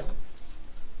beautiful girl.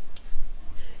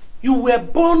 You were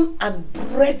born and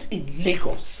bred in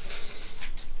Lagos.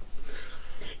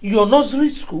 Your nursery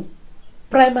school,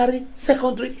 primary,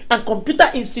 secondary, and computer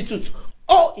institute,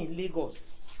 all in Lagos.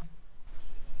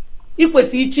 If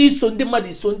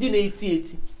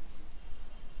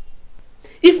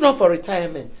not for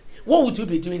retirement, what would you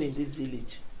be doing in this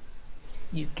village?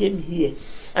 You came here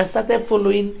and started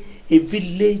following a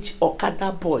village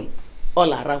Okada boy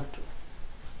all around.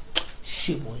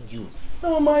 Shame on you.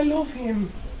 Mama, I love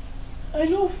him. I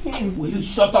love him. Will you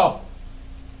shut up?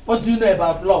 What do you know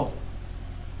about love?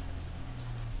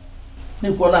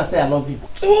 Nicola say I love him.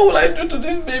 So what will I do to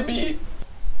this baby?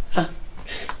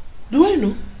 Do I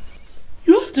know?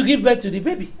 You have to give birth to the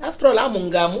baby. After all, I'm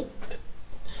Ungamu.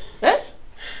 Eh?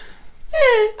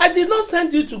 Hey, I did not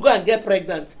send you to go and get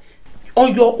pregnant.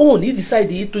 On your own, you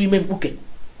decided to even book it.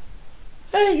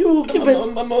 Hey, you keep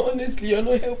it. Mama, honestly, you're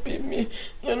not helping me.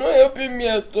 You're not helping me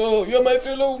at all. You're my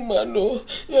fellow woman, no.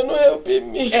 You're not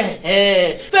helping me.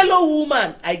 Fellow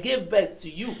woman, I gave birth to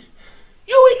you.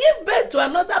 You will give birth to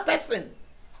another person.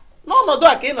 No, do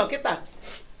again, okay?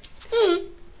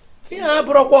 Yeah,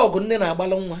 broke walk on then I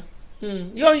balloon.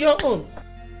 You're on your own.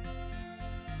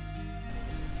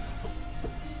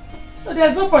 So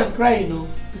there's no point crying, no.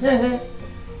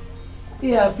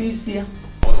 Yeah, feast here.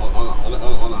 On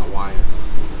our wire.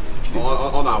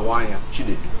 On our wire.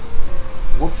 Chinedu,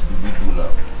 what should we do now?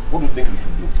 What do you think we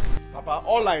should do? Papa,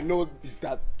 all I know is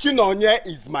that Chinonye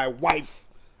is my wife.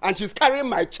 And she's carrying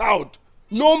my child.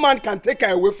 No man can take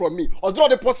her away from me. Or do all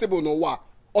the possible, no wa.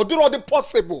 Or do all the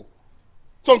possible.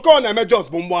 So I'm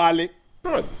just Bumwale.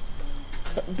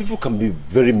 People can be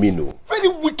very mean. Very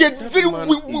wicked, very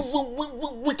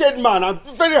wicked man and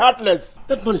very heartless.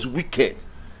 That man is wicked.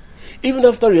 Even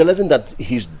after realizing that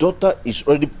his daughter is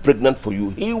already pregnant for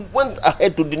you, he went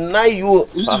ahead to deny you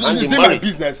her hand in marriage. Is it my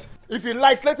business? If he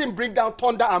likes, let him bring down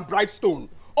thunder and brimstone.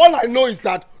 All I know is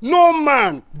that no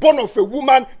man born of a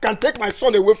woman can take my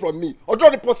son away from me. Or do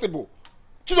it possible.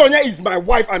 Chidonya is my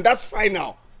wife and that's fine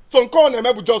now. So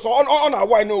on our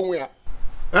wife nowhere.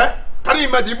 Eh? Can you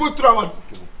imagine? If you throw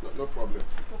no problem.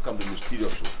 People can be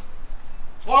mysterious.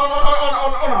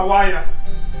 On our wire.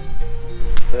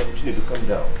 You need to calm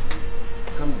down.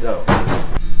 Calm down.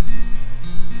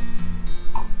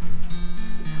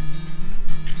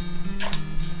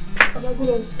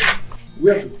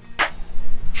 Where?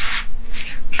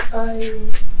 I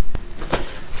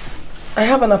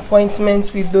have an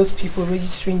appointment with those people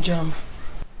registering JAMB.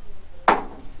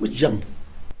 Which JAMB?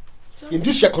 In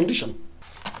this your condition?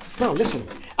 Now listen,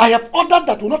 I have ordered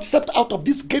that will not step out of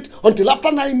this gate until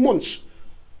after 9 months.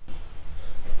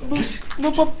 But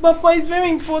Papa, it's very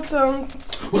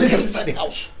important. Okay, get inside the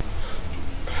house.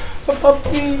 Papa,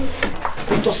 please.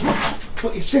 It does not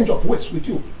for exchange of words with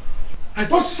you. I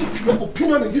don't seek your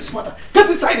opinion in this matter. Get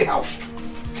inside the house.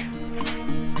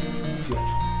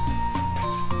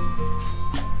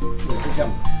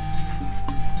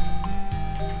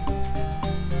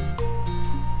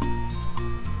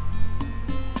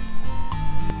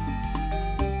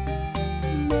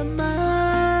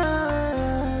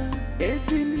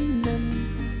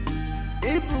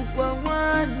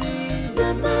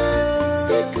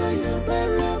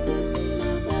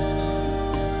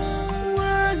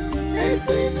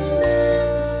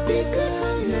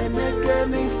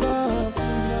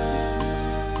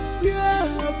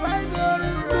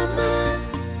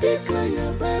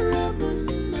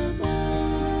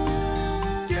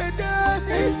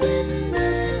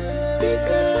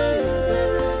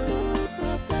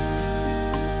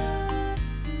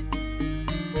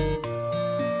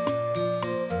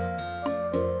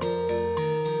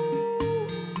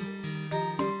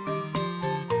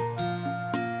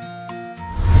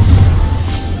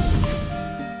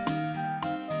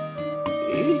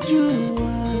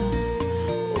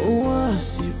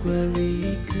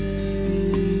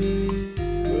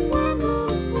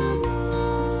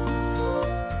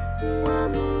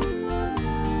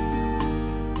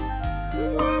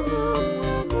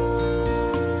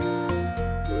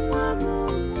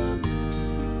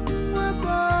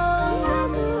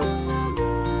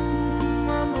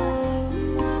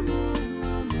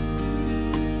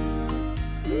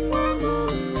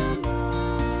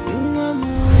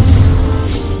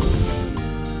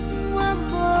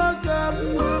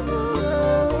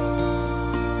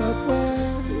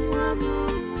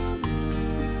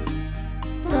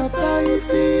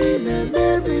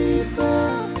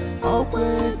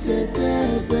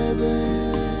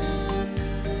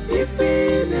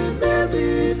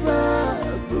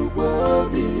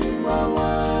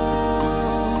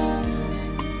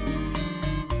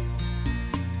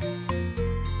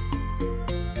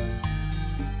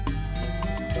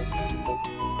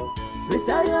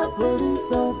 Retired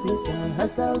police officer, I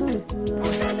salute you.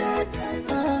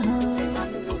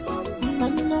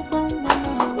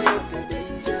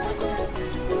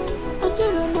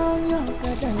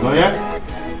 Noye?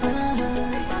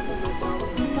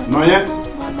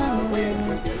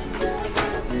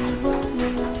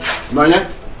 Noye?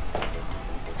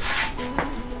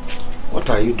 What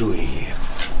are you doing here?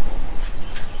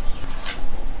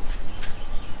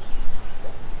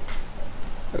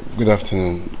 Good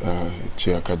afternoon,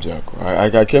 Chiaka Jako.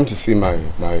 I came to see my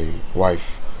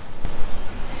wife.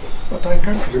 But I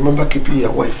can't remember keeping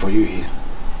your wife for you here.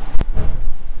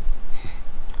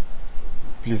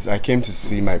 Please, I came to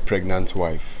see my pregnant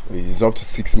wife. It's up to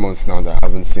 6 months now that I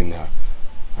haven't seen her.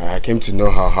 I came to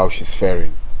know how she's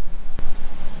faring.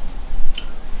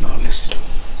 Now listen.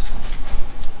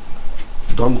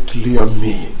 Don't lure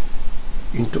me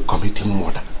into committing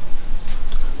murder.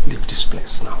 Leave this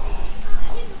place now.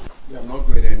 Yeah, I'm not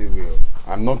going anywhere.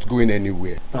 I'm not going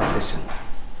anywhere. Now listen.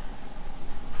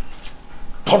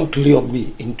 Don't lure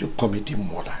me into committing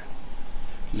murder.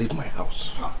 Leave my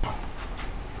house.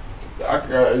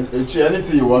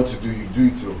 Anything you want to do, you do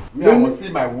it too. Me, I want to see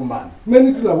my woman.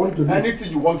 Anything I want to do.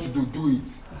 Anything you want to do, do it.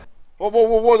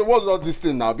 What's all this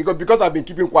thing now? Because I've been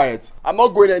keeping quiet. I'm not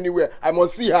going anywhere. I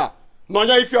must see her.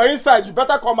 Nonya, if you're inside, you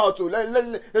better come out too.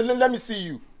 Let me see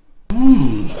you.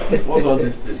 What's all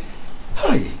this thing?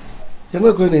 Hi. You're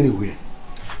not going anywhere.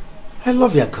 I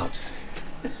love your guts.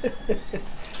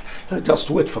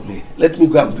 Just wait for me. Let me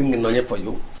go and bring in Nonya for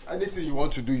you. Anything you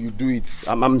want to do, you do it.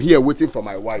 I'm here waiting for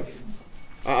my wife.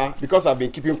 Because I've been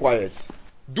keeping quiet.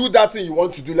 Do that thing you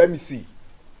want to do. Let me see.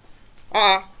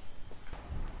 I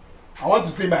want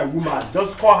to see my woman.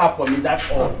 Just call her for me. That's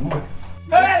all.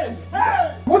 Hey!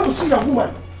 Hey! You want to see your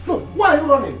woman? No. Why are you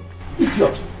running?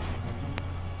 Idiot.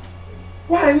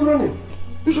 Why are you running?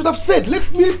 You should have said,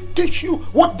 let me teach you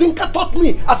what Dinka taught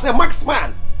me as a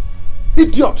marksman.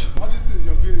 Idiot. All these things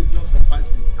you're doing is just for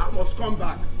fancy. I must come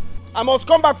back. I must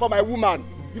come back for my woman.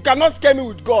 You cannot scare me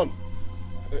with gun.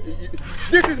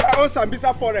 This is my own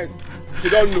Sambisa forest. If you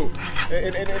don't know.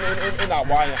 In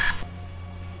Awaya.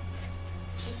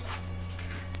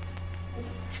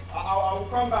 I will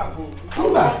come back.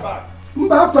 Come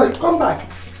back. Come back.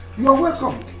 You are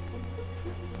welcome.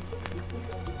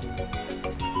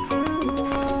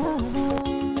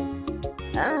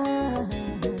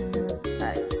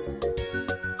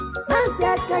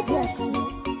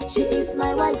 She is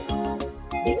my wife.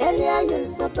 The earlier you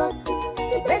support,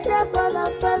 the better for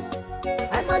of us.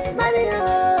 I must marry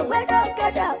her, whether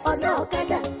Okada or no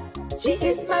Okada. She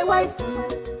is my wife.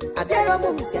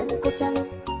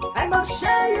 I must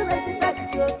show you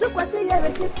respect.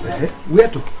 Where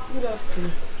to? Good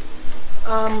afternoon.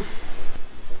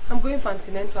 I'm going for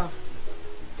antenatal.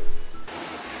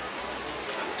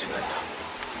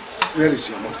 Where is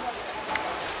your mother?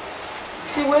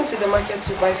 She went to the market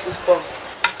to buy foodstuffs.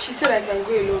 She said I can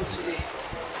go alone today.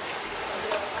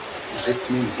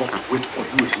 Let me not wait for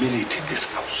you a minute in this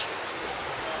house.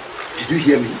 Did you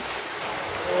hear me?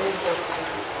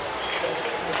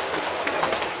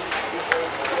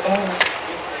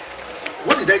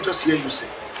 What did I just hear you say?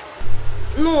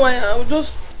 No, I was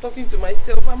just talking to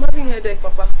myself. I'm having a headache,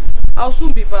 Papa. I'll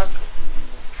soon be back.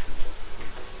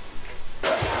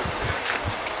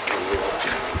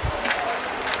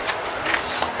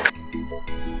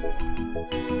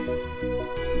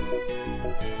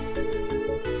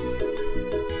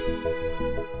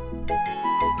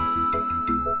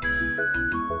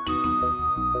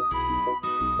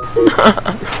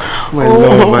 My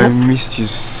love, I missed you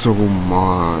so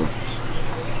much.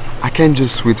 I can't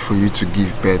just wait for you to give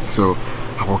birth, so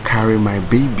I will carry my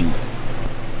baby.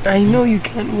 I know you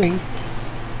can't wait.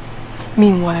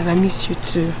 Meanwhile, I miss you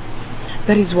too.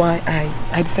 That is why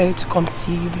I decided to come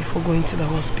see you before going to the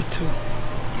hospital.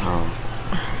 Oh.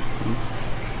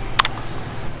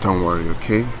 Don't worry,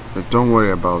 okay? But don't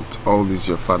worry about all this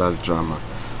your father's drama.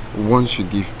 Once you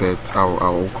give birth, I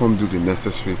will come do the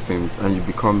necessary things and you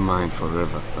become mine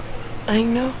forever. I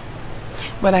know.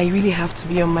 But I really have to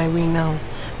be on my way now.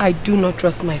 I do not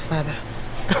trust my father.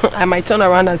 I might turn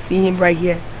around and see him right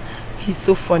here. He's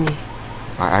so funny.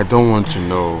 I don't want to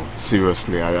know.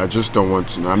 Seriously, I just don't want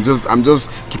to know. I'm just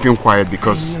keeping quiet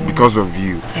because of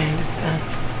you. I understand.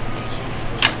 Take it easy.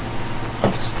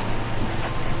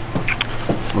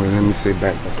 Well, let me say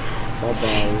bye.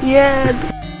 Bye-bye. Yeah.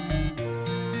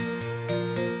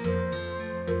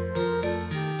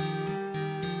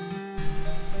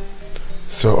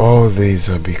 So all these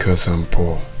are because I'm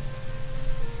poor.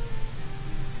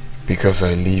 Because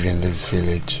I live in this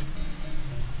village.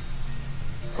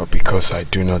 Or because I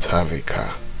do not have a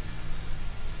car.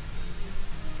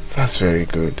 That's very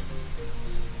good.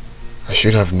 I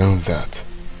should have known that.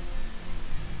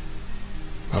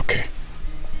 Okay.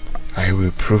 I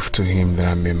will prove to him that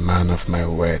I'm a man of my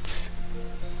words.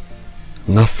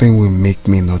 Nothing will make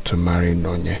me not to marry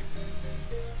Nonya.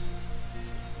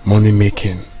 Money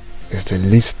making is the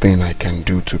least thing I can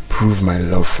do to prove my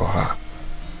love for her.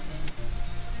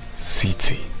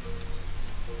 City,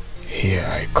 here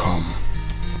I come.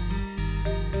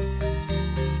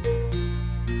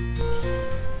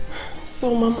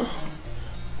 So, Mama,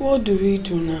 what do we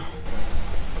do now?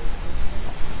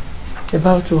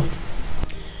 About what?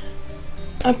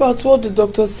 About what the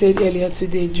doctor said earlier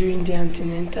today during the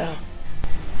antenatal.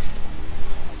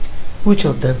 Which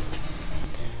of them?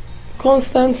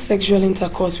 Constant sexual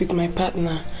intercourse with my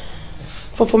partner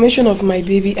for formation of my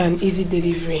baby and easy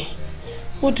delivery.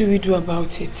 What do we do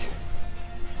about it?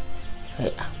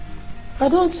 I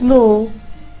don't know.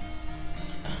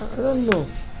 I don't know.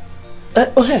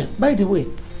 Oh, hey, by the way,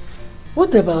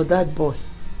 what about that boy?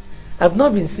 I've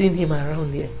not been seeing him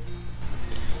around here.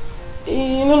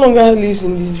 He no longer lives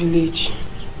in this village.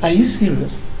 Are you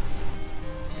serious?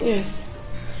 Yes.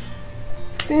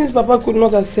 Since Papa could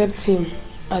not accept him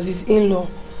as his in-law,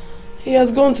 he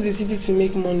has gone to the city to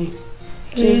make money.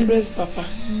 To impress Papa.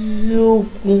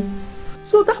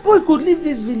 So that boy could leave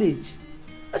this village?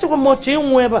 Mama,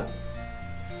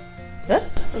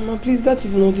 please, that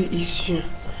is not the issue.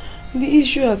 The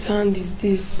issue at hand is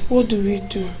this. What do we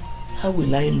do? How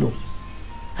will I know?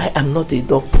 I am not a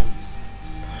doctor.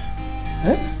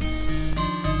 Huh?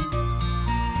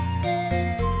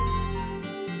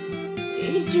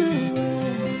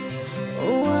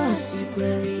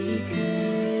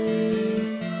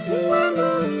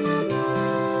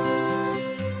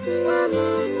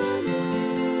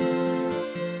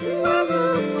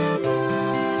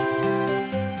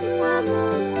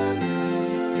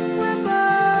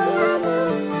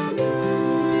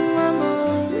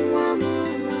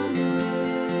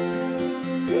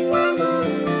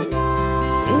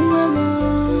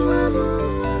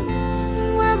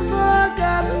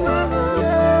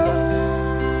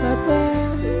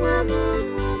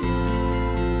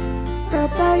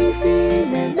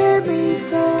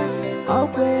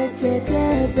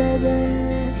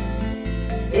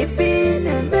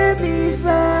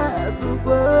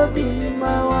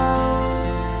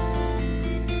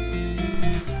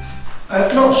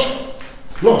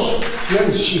 Nurse, where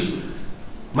is she?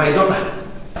 My daughter.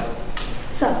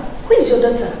 Sir, who is your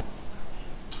daughter?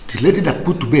 The lady that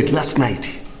put to bed last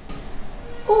night.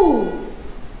 Oh,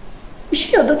 is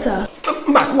she your daughter?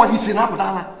 Why you saying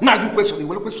that? Now you question me.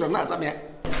 What question?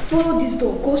 Follow this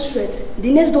door, go straight.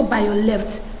 The next door by your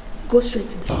left. Go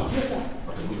straight. Yes, sir.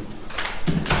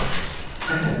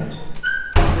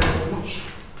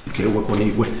 Okay,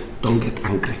 wait. Don't get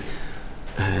angry.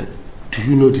 Do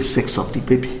you know the sex of the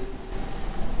baby?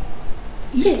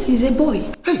 Yes, he's a boy.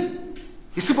 Hey,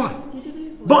 he's a boy. He's a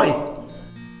baby boy. Boy! Yes, sir.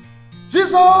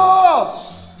 Jesus!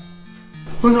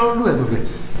 Oh no, look,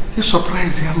 you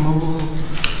surprised him.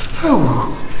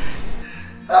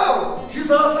 Oh,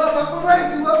 Jesus, I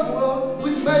surprised him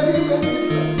with my baby.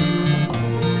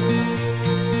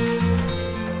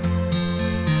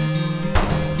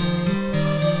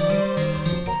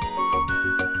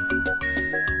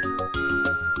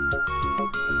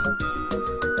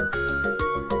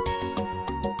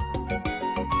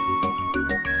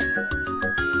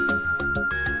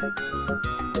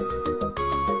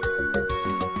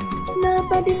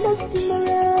 Nobody knows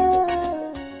tomorrow.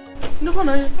 No,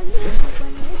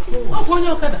 oh, go on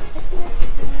your car.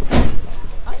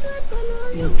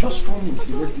 In just 4 minutes,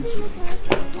 you left this room.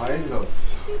 My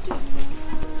in-laws.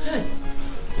 Hey.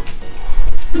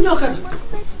 In your car.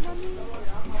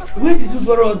 Where did you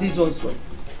borrow all these ones from?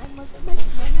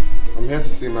 I'm here to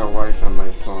see my wife and my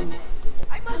son.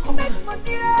 I must make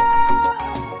money.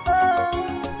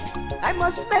 I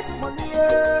must make money.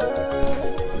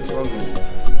 Just 1 minute.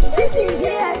 Sitting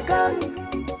here I come,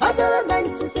 hustle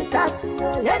meant to sit at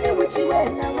any which way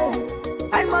now.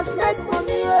 I must make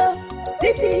money.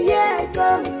 Sitting here I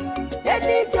come,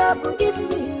 any job will give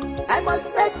me. I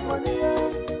must make money.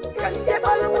 Can't take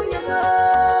all the money.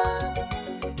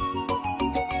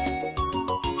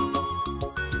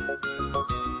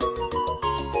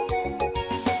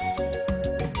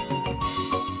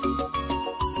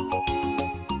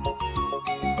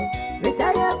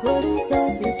 Retired police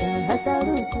officer, I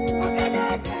salute you.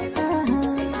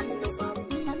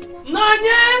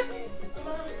 Nanye,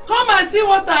 come and see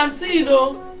what I'm seeing,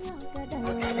 though.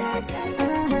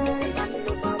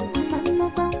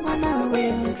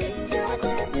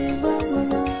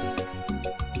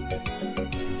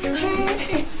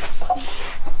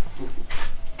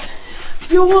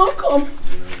 You're welcome.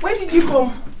 When did you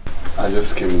come? I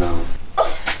just came now.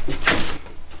 Oh,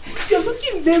 you're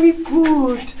looking very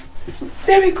good.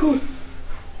 Very good.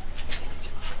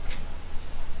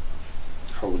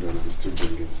 Hold on, I'm still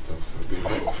bringing stuff, so I'll be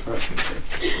right back.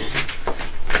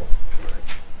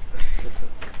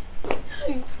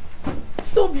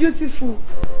 So beautiful.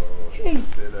 Hey.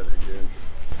 Say that again.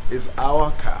 It's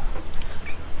our car.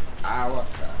 Our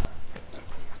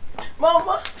car.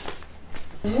 Mama.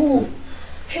 Oh.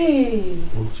 Hey.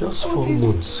 In just 4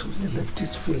 months, we left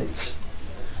this village.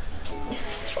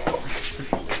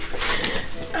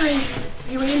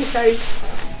 You will need to carry it.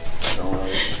 Don't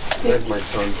worry. Where's my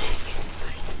son?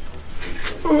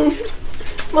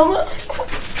 Mama.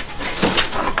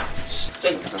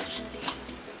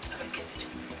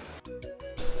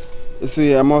 You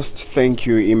see, I must thank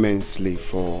you immensely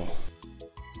for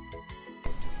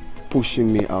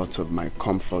pushing me out of my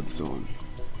comfort zone.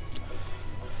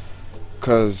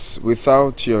 Because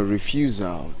without your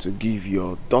refusal to give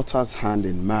your daughter's hand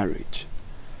in marriage,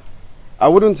 I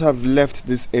wouldn't have left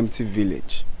this empty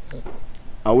village.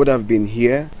 I would have been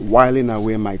here whiling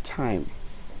away my time.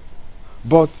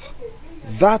 But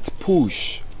that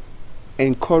push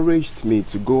encouraged me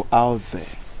to go out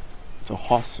there to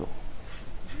hustle.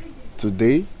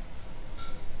 Today,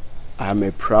 I'm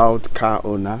a proud car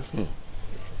owner,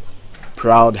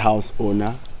 proud house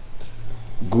owner,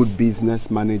 good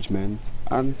business management,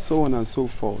 and so on and so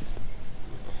forth.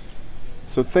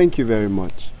 So thank you very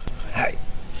much. Hi.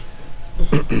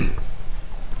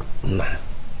 Nah.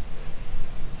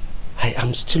 I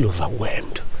am still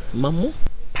overwhelmed, Mama,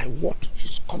 by what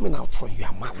is coming out from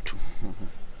your mouth.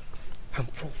 And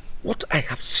from what I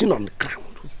have seen on the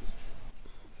ground.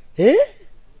 Eh?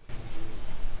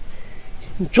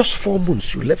 In just 4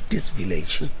 months you left this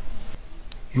village.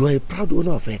 You are a proud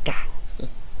owner of a car.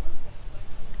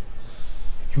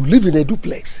 You live in a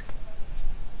duplex.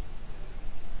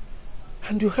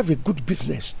 And you have a good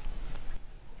business.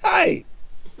 Hi!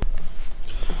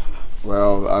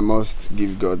 Well, I must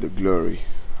give God the glory.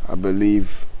 I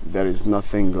believe there is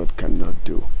nothing God cannot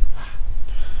do.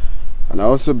 And I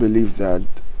also believe that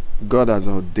God has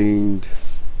ordained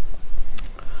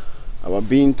our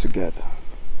being together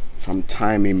from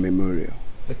time immemorial.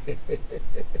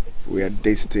 We are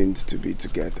destined to be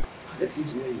together.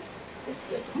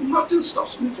 Nothing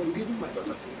stops me from giving my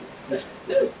daughter to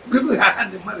you. Giving her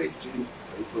hand in marriage to you.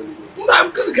 No,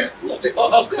 I'm going to get nothing.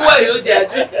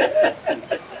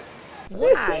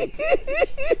 Why?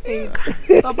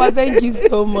 Papa, thank you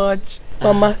so much.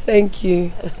 Mama, thank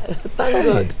you. Thank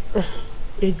God.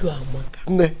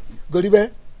 Ne,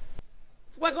 Goribe.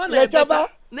 Lechaba.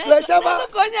 Lechaba.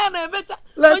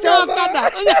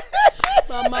 Lechaba.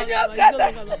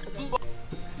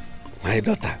 My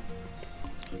daughter,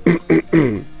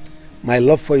 my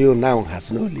love for you now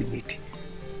has no limit.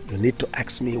 You need to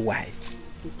ask me why.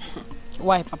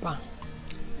 Why, Papa?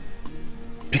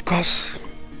 Because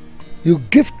you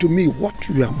give to me what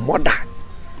your mother,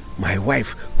 my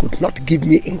wife, could not give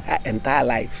me in her entire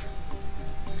life.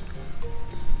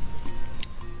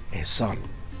 A son,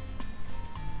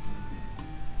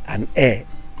 an heir,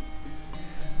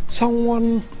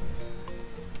 someone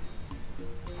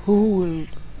who will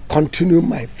continue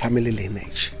my family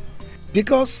lineage.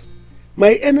 Because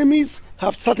my enemies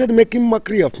have started making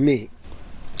mockery of me,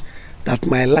 that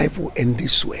my life will end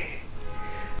this way.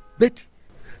 But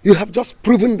you have just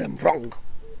proven them wrong.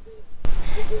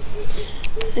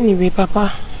 Anyway,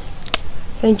 Papa,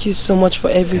 thank you so much for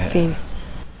everything.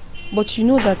 But you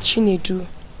know that Chinedu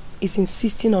is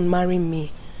insisting on marrying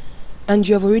me, and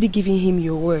you have already given him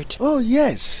your word. Oh,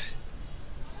 yes.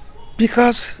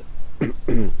 Because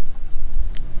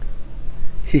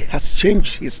he has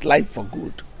changed his life for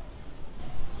good.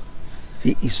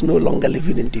 He is no longer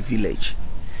living in the village.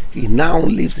 He now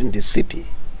lives in the city.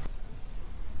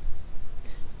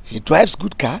 He drives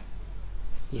good car,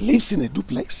 lives in a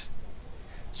duplex.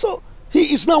 So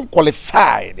he is now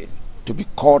qualified to be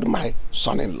called my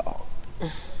son-in-law.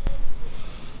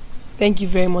 Thank you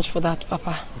very much for that,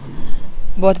 Papa.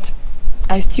 But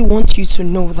I still want you to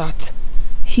know that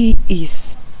he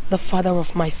is the father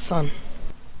of my son.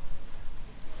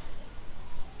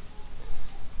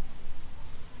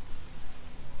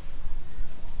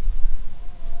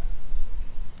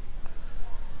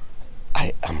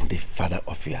 I am the father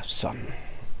of your son.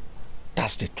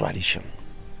 That's the tradition.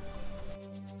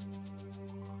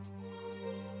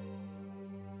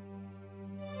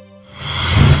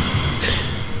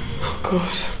 Oh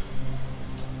God.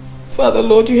 Father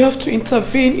Lord, you have to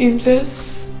intervene in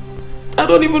this. I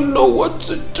don't even know what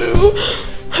to do.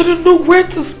 I don't know where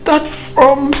to start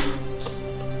from.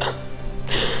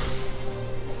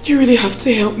 You really have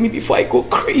to help me before I go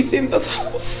crazy in this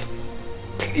house.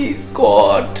 Please,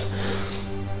 God.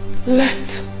 Let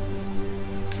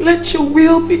your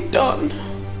will be done.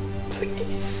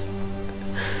 Please.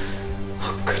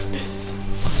 Oh, goodness.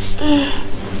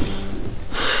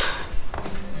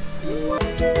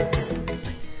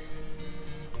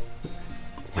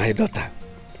 My daughter,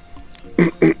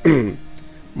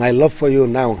 my love for you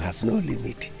now has no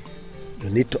limit. You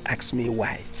need to ask me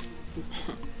why.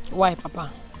 Why,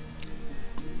 Papa?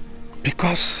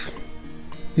 Because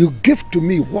you give to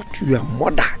me what your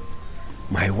mother,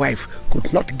 my wife,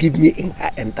 could not give me in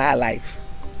her entire life.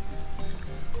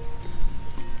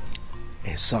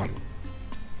 A son,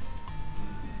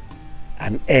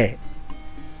 an heir.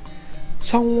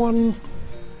 Someone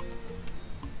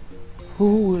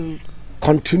who will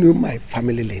continue my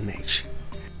family lineage.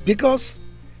 Because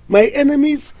my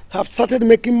enemies have started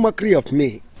making mockery of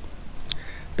me,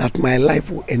 that my life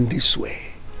will end this way.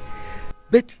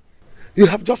 But you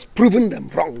have just proven them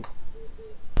wrong.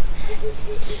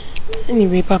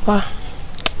 Anyway, Papa,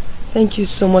 thank you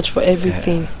so much for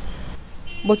everything.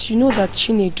 But you know that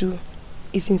Chinedu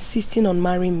is insisting on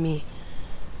marrying me,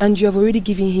 and you have already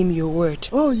given him your word.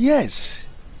 Oh, yes.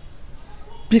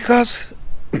 Because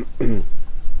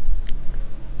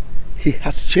he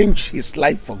has changed his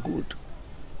life for good.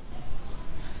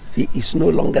 He is no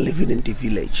longer living in the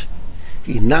village.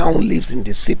 He now lives in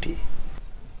the city.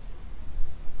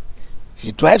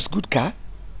 He drives good car,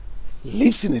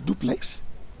 lives in a duplex.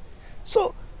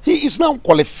 So he is now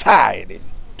qualified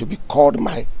to be called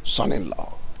my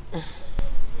son-in-law.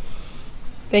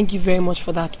 Thank you very much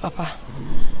for that, Papa.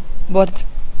 But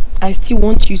I still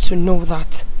want you to know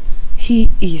that he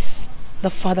is the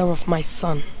father of my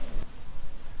son.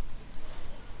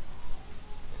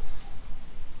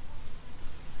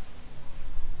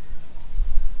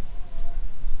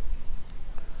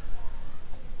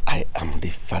 I am the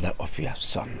father of your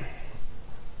son.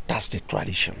 That's the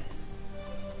tradition.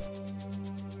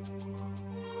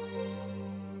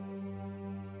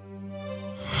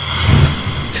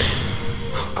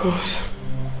 Oh God.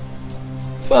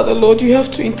 Father Lord, you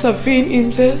have to intervene in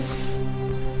this.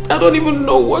 I don't even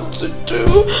know what to do.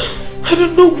 I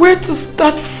don't know where to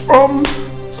start from.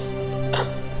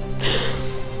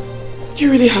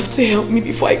 You really have to help me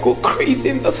before I go crazy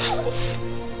in this house.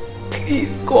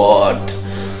 Please, God.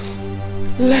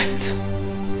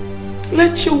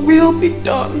 Let your will be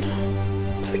done.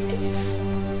 Please.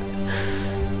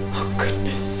 Oh,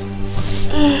 goodness.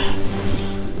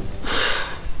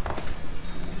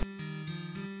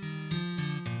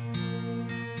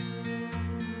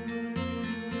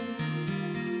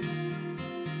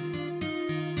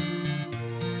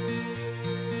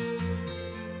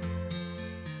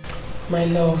 My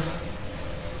love,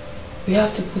 we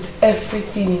have to put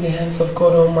everything in the hands of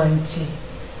God Almighty.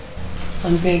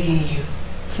 I'm begging you,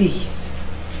 please.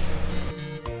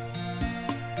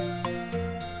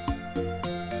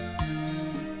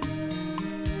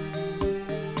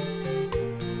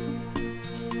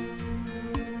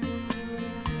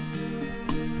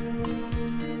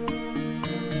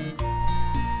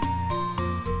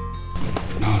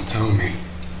 Now tell me,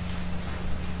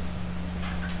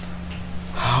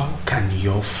 how can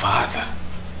your father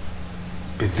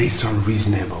be this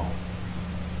unreasonable?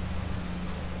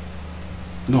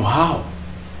 No, how?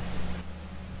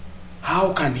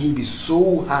 How can he be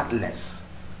so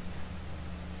heartless?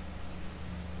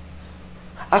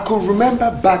 I could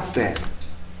remember back then,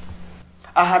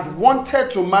 I had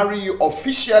wanted to marry you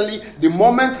officially the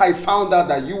moment I found out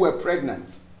that you were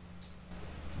pregnant.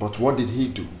 But what did he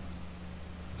do?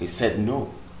 He said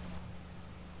no.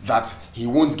 That he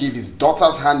won't give his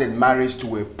daughter's hand in marriage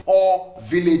to a poor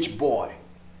village boy.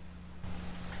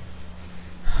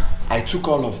 I took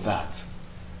all of that.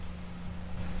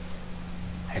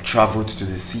 I traveled to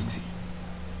the city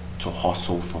to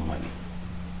hustle for money.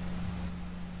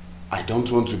 I don't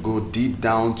want to go deep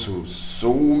down to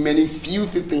so many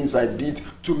filthy things I did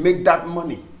to make that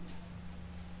money.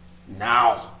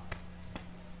 Now,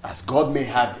 as God may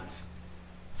have it,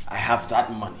 I have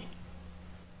that money.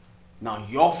 Now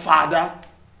your father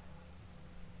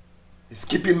is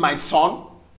keeping my son.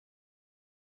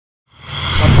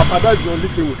 But Papa, that's the only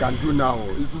thing we can do now,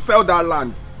 is to sell that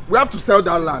land. We have to sell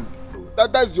that land.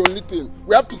 That's the only thing.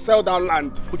 We have to sell that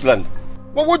land. Which land?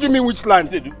 Well, what do you mean, which land?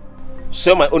 What did they do?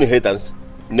 Sell my own inheritance?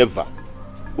 Never.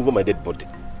 Over my dead body.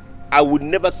 I would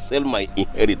never sell my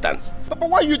inheritance. But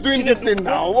why are you doing this thing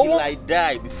now? Until I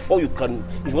die, before you can,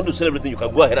 if you want to sell everything, you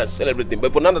can go ahead and sell everything.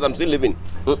 But for now that I'm still living.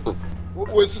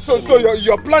 Wait, so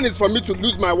your plan is for me to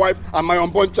lose my wife and my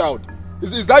unborn child?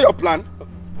 Is that your plan?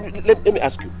 Let me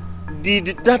ask you.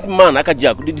 Did that man,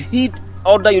 Akajaku, did he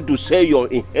order you to sell your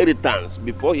inheritance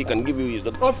before he can give you his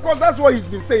daughter? Of course, that's what he's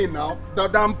been saying now.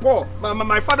 That I'm poor.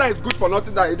 My father is good for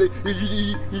nothing. That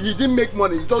he didn't make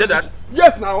money. He Say that?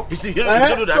 Yes, now. He do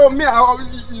that? So me,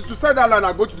 to sell that land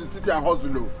and go to the city and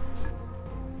hustle.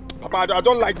 Papa, I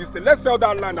don't like this thing. Let's sell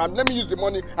that land and let me use the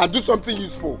money and do something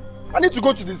useful. I need to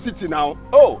go to the city now.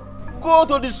 Oh, go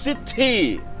to the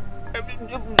city.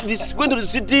 Going to the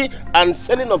city and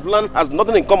selling of land has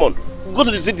nothing in common. Go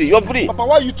to the city, you're free. Papa,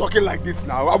 why are you talking like this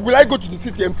now? Will I go to the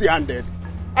city empty-handed?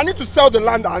 I need to sell the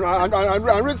land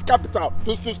and raise capital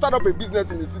to start up a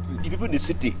business in the city. The people in the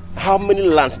city, how many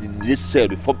lands did they sell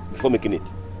before making it?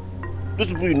 Those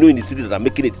people you know in the city that are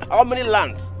making it, how many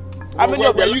lands? How many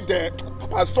of them? Were you there?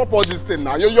 Papa, stop all this thing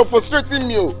now. You're frustrating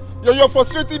me. You're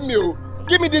frustrating me.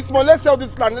 Give me this money. Let's sell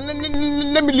this land.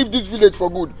 Let me leave this village for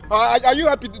good. Are you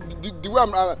happy the way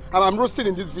I'm roasting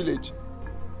in this village?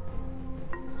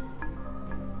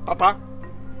 Papa,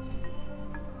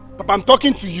 I'm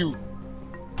talking to you.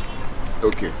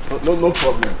 Okay. No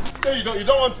problem. Hey, you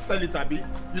don't want to sell it, Abi?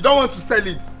 You don't want to sell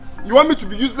it. You want me to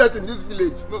be useless in this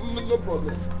village? No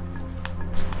problem.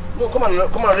 No, come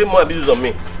on, rain more business on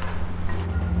me.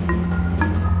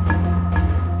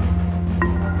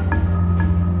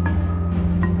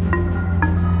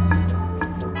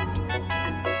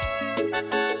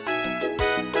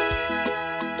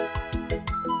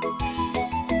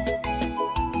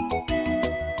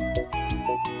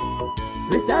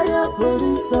 Retired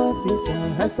police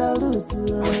officer, I salute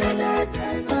you.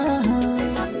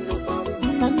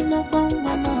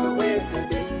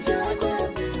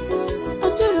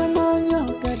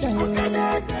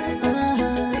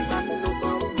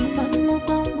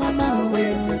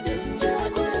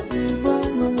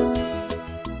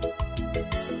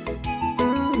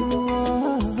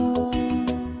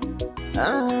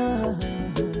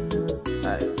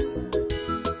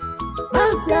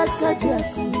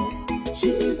 She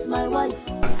is my wife.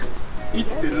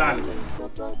 It's the land.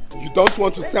 You don't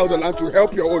want to sell the land to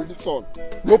help your only son.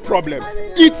 No problems.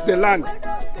 Eat the land.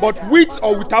 But with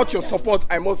or without your support,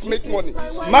 I must make money.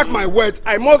 Mark my words,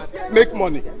 I must make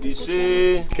money. You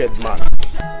say, kid man.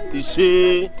 You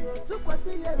say,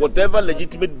 whatever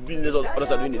legitimate business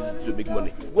others are doing is to make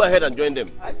money. Go ahead and join them.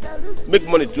 Make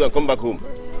money too and come back home.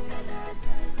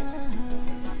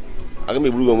 I can be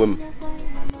blue on women.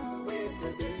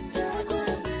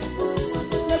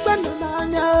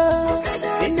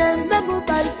 In the number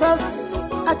by first,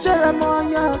 I try more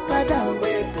your kada.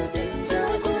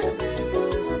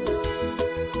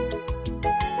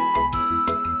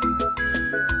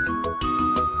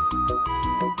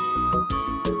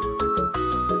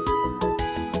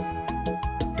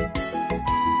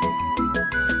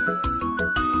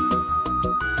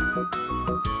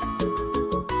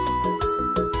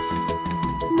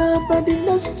 Nobody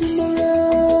knows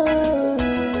tomorrow.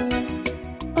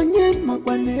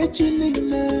 Magwane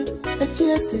echilime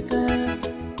echieteka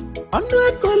Anu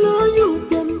ekolo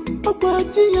yubem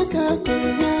Okwaji yaka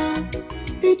koronya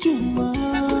Ijuma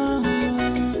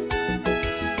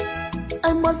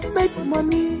I must make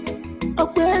money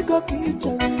Okwego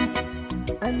kichara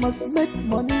I must make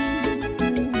money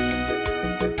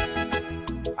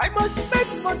I must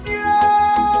make money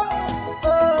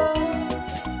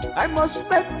I must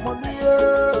make money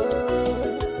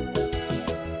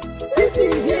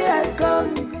Sitting here I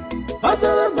come,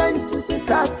 hustle meant to say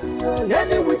that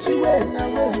any which way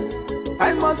now.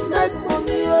 I must make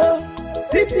money.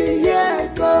 Sitting here I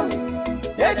come,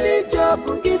 any job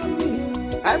will give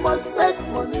me. I must make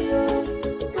money.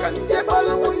 Can't you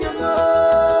follow when you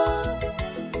know?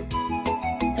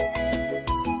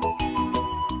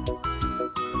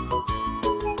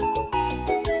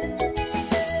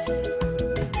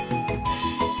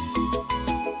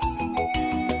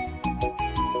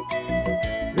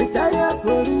 Retired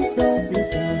police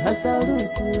officer, I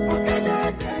salute you.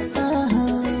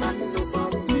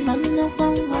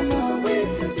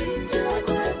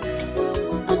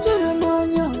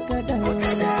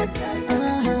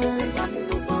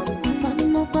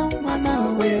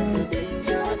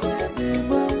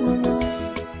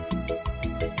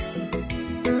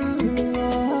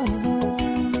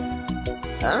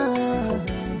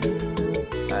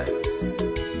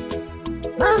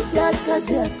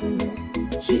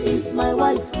 She is my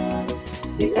wife.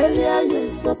 The earlier you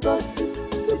support,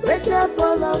 the better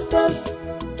for of us.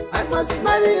 I must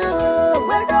marry her,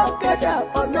 whether Okada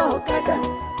or no Okada.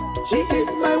 She is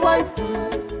my wife.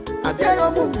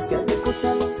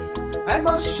 I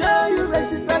must show you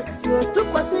respect. To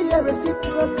pursue your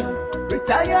reciprocal.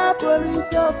 Retired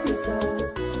police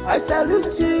officers, I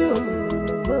salute you.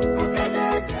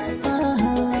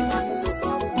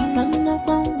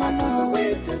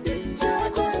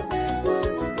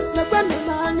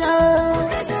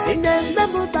 In the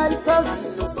number by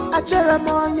first, I try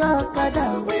more your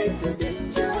kada.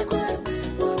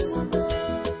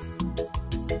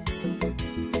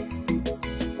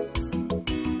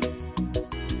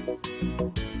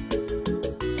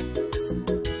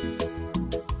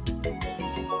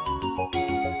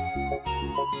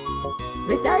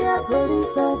 Retired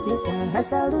police officer, I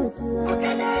salute you.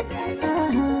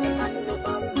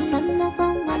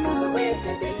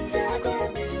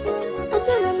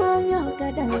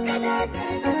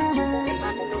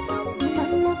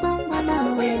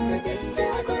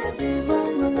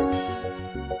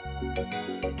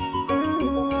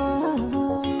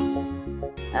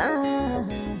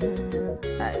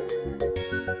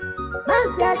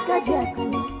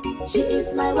 She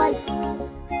is my wife.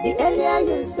 The earlier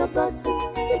you support,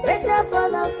 the better for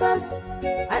of us.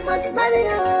 I must marry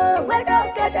her, whether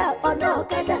Okada or no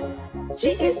Okada.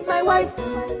 She is my wife.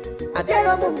 I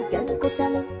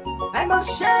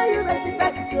must show you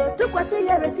respect to pursue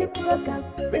your reciprocal.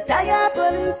 Retired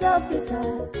police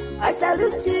officers, I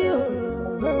salute you.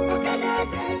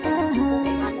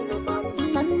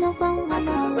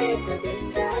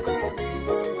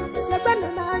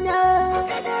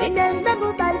 In the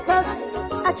double by force,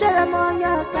 I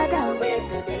Cheramoya Okada.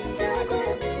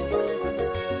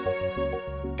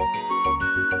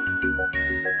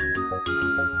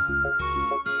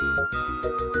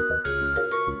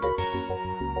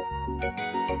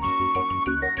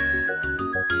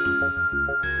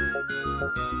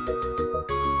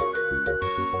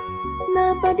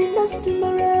 Nobody knows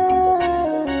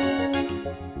tomorrow.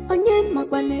 Onye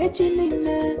magwana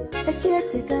echinine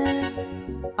echieteka.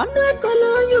 Anu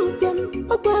ekolo yubiam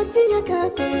okwati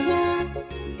yakakonya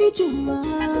ijuma.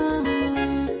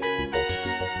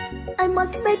 I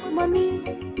must make money.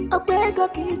 Okwego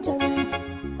kichara.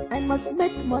 I must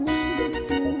make money.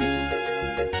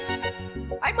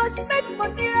 I must make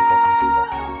money.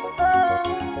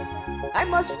 I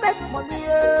must make money.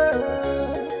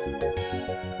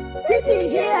 City,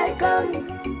 here I come.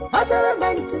 Hustle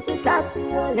meant to sit at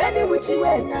any which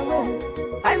way now.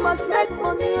 I must make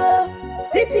money.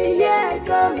 City, here I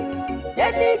come.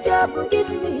 Any job will give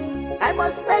me. I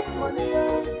must make money.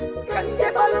 Can't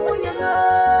take all the money.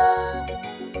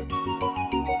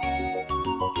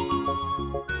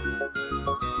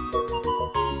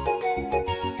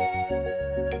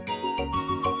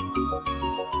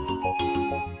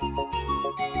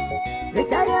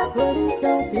 Retired police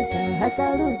officer, I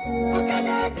salute you.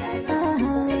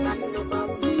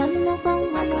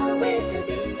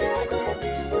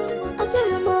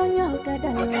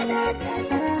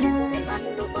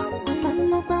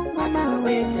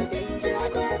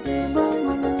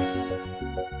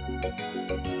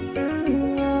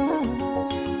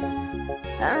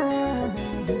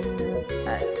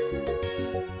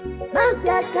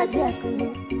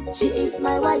 She is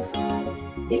my wife.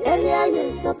 The earlier you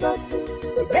support,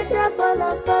 the better for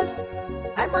of us.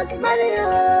 I must marry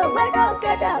her, whether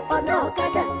Okada or no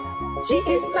Okada. She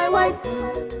is my wife.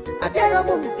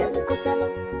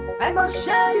 I must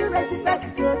show you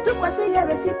respect to pursue your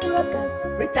reciprocal.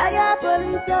 Retired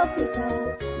police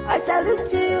officers, I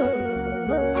salute you.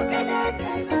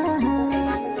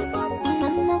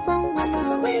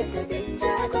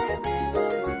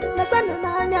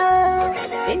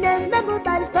 In the double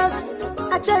by force,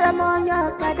 I Cheramoya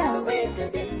Okada.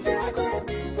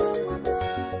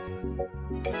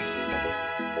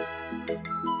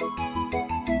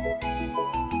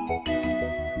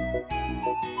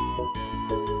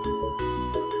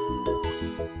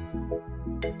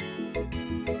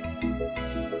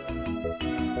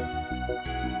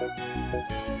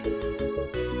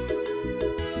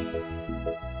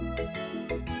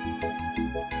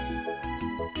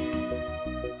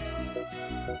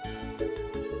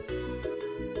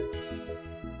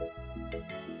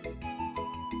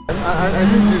 I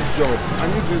need this job. I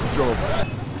need this job.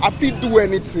 I fit do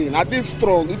anything. I dey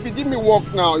strong. If you give me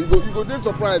work now, you go dey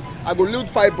surprised. I go load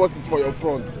 5 buses for your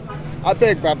front. I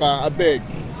beg, Baba, I beg.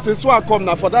 Since I come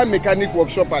now for that mechanic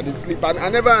workshop, I dey sleep. I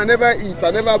never eat.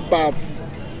 I never bath.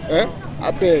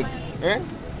 I beg.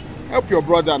 Help your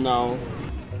brother now.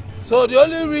 So the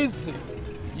only reason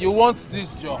you want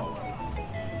this job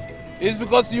is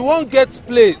because you won't get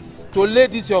place to lay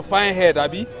this your fine head,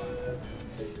 Abi?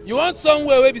 You want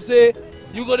somewhere where we say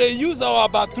you gonna use our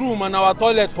bathroom and our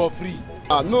toilet for free?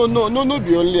 No,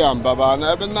 be only Baba. And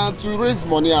I been to raise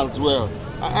money as well.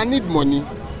 I need money.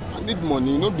 I need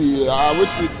money. No be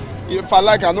wait. If I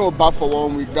like, I know bath for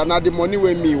 1 week. Then the money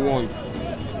where me want.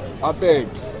 I beg.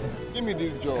 Give me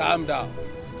this job. Calm down.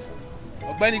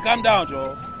 Ogbeni, calm down,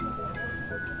 Joe.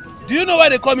 Do you know why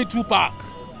they call me Tupac?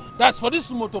 That's for this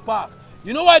motor park.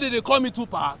 You know why they call me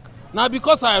Tupac? Now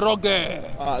because I rock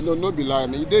there. No be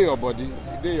lying. You dey your body.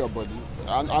 You dey your body.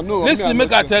 I know. Listen,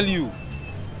 make I tell you.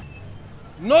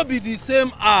 No be the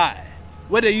same eye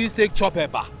where they use take chop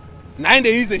pepper. Now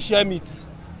they use the share meat.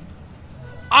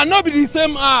 And not be the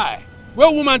same eye where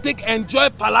woman take enjoy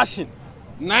palashing.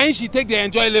 Now she take the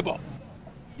enjoy labor.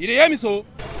 You hear me so?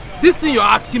 This thing you're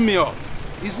asking me of,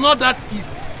 it's not that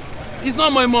easy. It's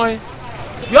not my money.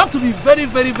 You have to be very,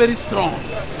 very, very strong.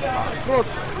 Bro,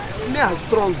 me I'm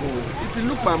strong. If you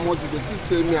look my mouth, you can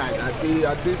see me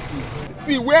I dey fit.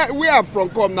 See where I'm from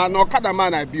come now, no Okada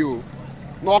man I be.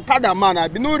 No Okada man I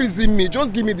be. No reason me.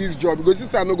 Just give me this job because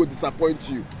this I no go disappoint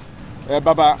you.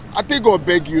 Baba, I think God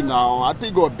beg you now. I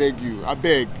think God beg you. I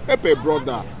beg. Help a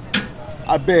brother.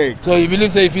 I beg. So you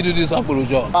believe say if you do this agboro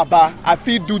job? Baba, I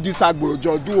fit do this agboro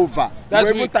job, do over. That's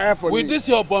you even tired for with me. This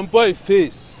your bomb boy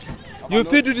face. Baba, you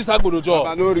fit do this agboro job.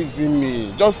 Baba, no reason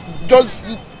me. Just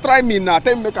try me now.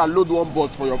 Tell me make I load one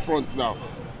bus for your front now.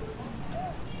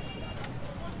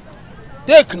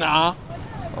 Take now.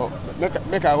 Oh,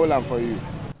 make I hold am for you.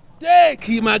 Take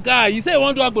him, my guy. You say you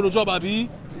want to do agboro job, abi?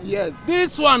 Yes.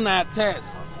 This one na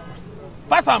test.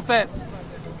 Pass am first.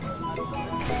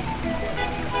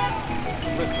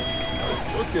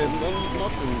 Okay,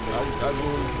 nothing. I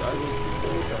will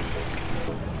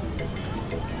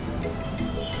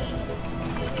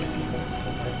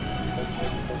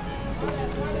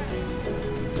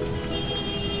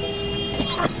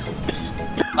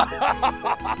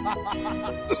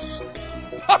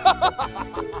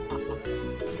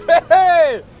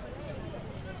Hey!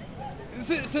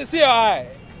 See your eye.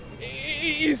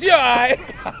 You see your eye?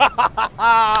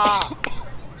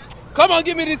 Come on,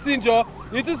 give me this thing, Joe.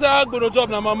 You think I'm going to job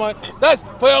now, mama? That's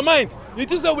for your mind. You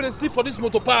think I'm going to sleep for this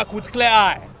motor park with clear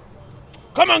eye?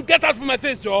 Come on, get out from my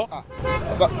face, Joe.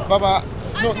 Baba,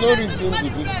 no reason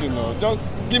with this thing, no.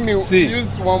 Just give me,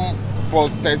 use one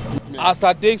bus test with me. As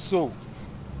I dey so,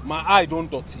 my eye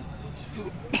don't dirty.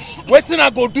 Wetin I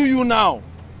go do you now?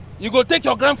 You go take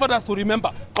your grandfathers to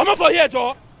remember. Come on for here,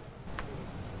 Joe.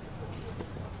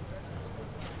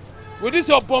 With this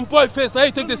your bum boy face, now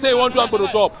you think they say you want to do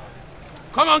agboro job.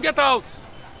 Come on, get out.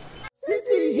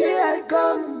 City, here I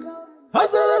come.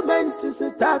 Hustle meant to say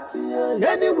that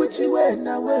any which way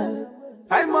now.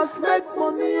 I must make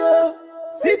money.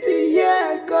 City, here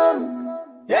I come.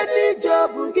 Any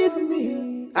job will give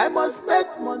me. I must make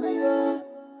money.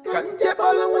 Can't take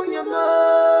all when you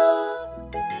know.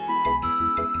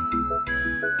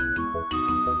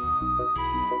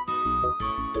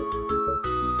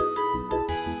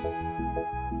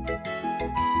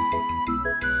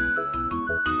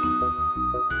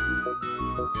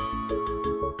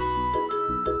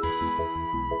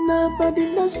 Nobody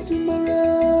knows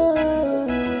tomorrow.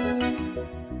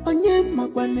 Onye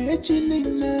magwane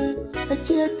echinine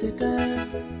echieteka.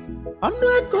 Anu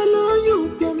ekolo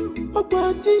yubiam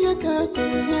ogbaji yaka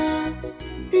konya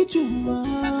ijuma.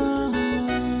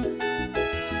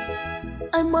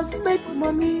 I must make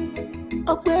money.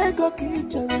 Ogbego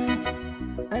kichara.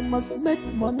 I must make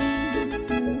money.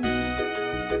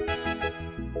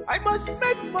 I must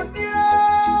make money.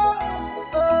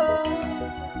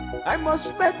 I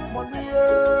must make money.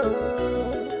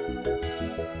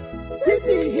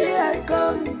 City, here I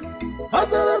come.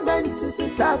 Hustle meant to say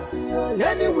that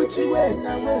any which way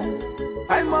now.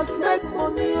 I must make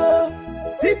money.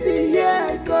 City, here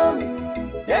I come.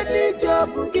 Any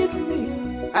job will give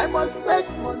me. I must make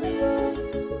money.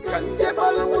 Can't take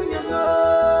all when you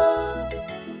know.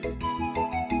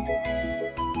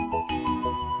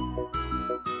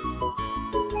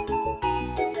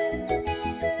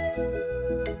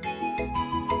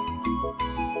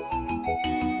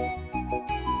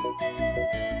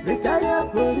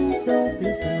 Retired police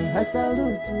officer, I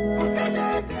salute you.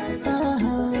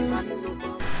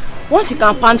 Once you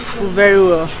can pound food very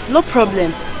well, no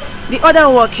problem. The other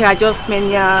work here are just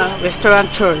many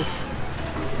restaurant chores.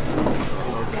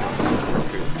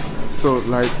 So,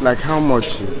 like how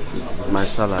much is my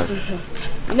salary?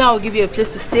 You know, I'll give you a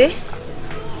place to stay,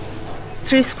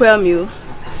 3 square meal.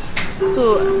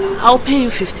 So, I'll pay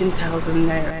you 15,000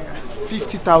 naira.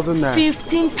 50,000 naira?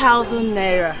 15,000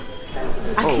 naira.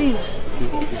 At least,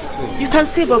 you can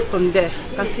save up from there.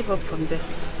 You can save up from there.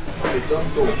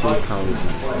 15,000?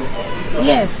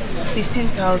 Yes,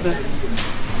 15,000. So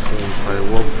if I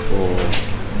work for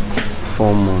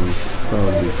 4 months, that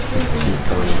will be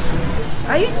 60,000.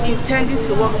 Are you intending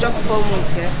to work just 4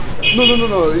 months here? No.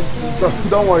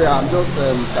 Don't worry. I'm just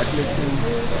calculating.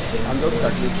 I'm just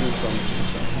calculating something.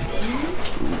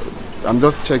 I'm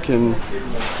just checking.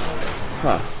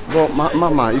 But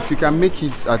Mama, if you can make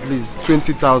it at least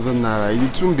 20,000 naira,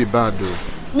 it won't be bad though.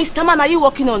 Mr. Man, are you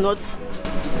working or not?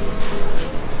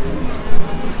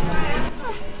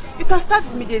 You can start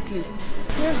immediately.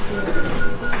 Yes,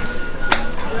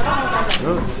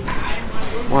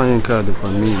 why ain't called for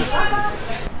me?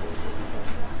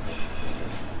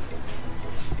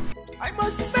 I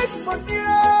must make money.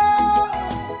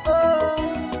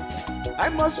 I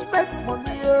must make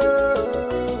money.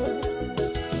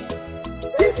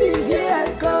 City, here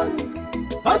I come.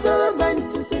 Hustle meant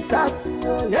to say that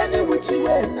any which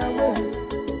way now.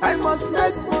 I must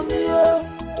make money.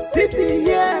 City,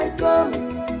 here I come.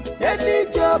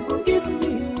 Any job will give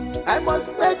me. I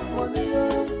must make money.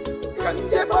 Can't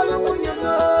take all when you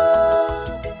know.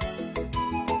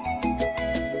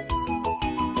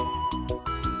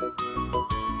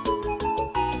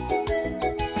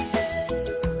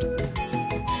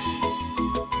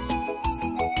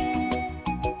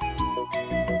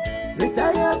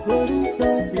 retired police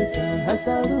officer, I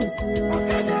salute you.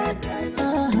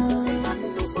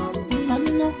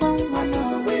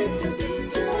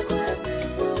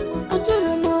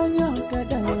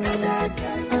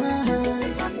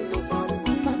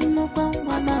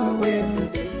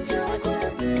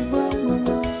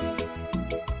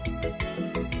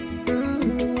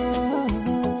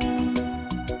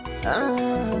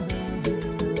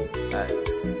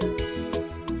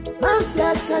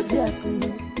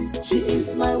 She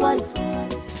is my wife.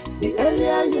 The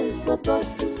earlier you support,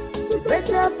 the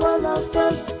better for of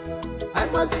us. I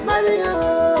must marry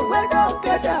her, whether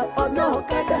Okada or no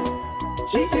Okada.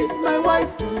 She is my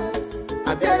wife.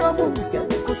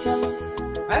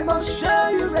 I must show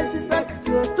you respect.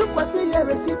 To pursue your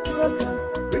reciprocal.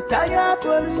 Retired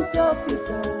police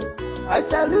officers, I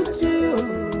salute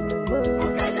you.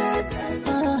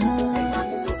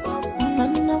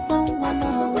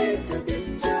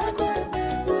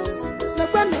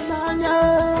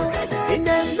 In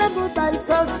the level by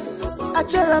first,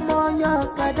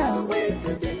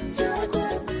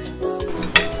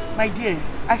 My dear,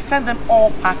 I sent them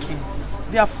all packing.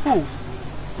 They are fools.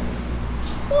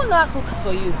 Who now cooks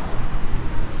for you?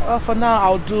 Well, for now,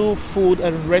 I'll do food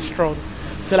and restaurant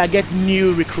till I get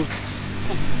new recruits.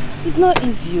 It's not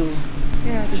easy.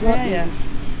 Yeah, it's not easy.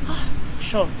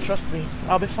 Sure, trust me.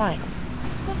 I'll be fine.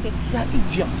 It's okay. They're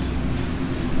idiots.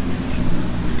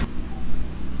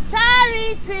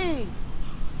 Charity!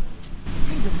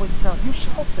 Bring your voice down. You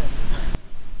shouted.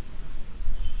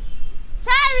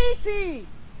 Charity!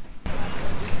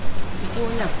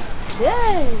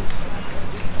 Hey!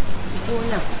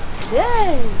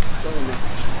 Hey! Sorry, man.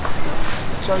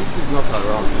 Charity is not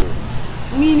around.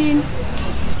 Meaning?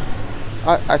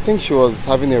 I think she was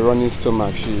having a running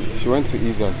stomach. She went to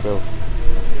ease herself.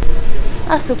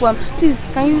 Asekwam, please,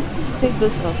 can you take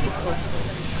this off?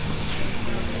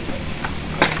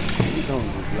 Don't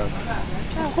be glad.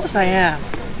 Of course I am.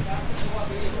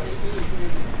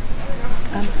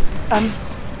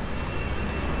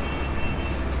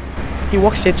 He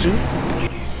works here too?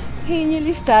 He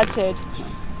nearly started.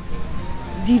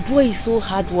 The boy is so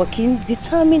hardworking,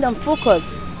 determined and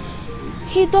focused.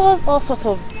 He does all sorts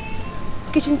of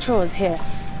kitchen chores here.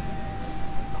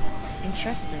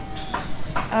 Interesting.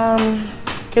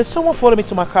 Can someone follow me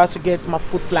to my car to get my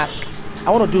food flask?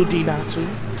 I want to do dinner too.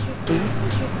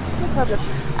 No problem.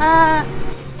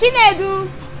 Chinedu!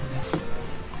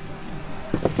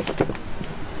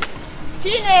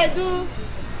 Chinedu!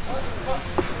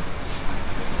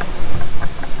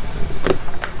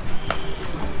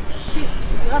 Please,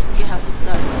 you have to get her food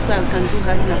flask so I can do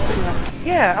her dinner.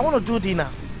 Yeah, I want to do dinner.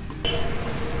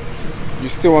 You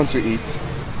still want to eat?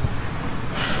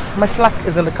 My flask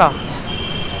is in the car.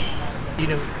 You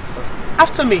know.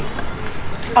 After me.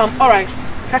 Alright.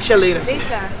 Catch you later.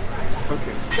 Later.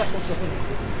 Okay.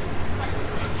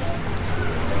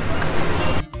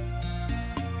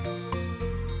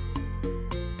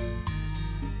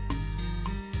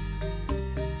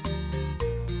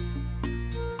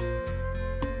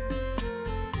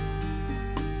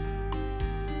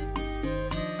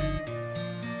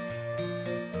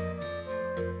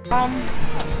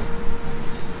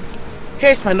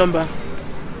 Here's my number.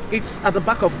 It's at the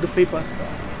back of the paper.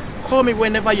 Call me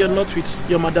whenever you're not with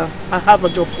your madam. I have a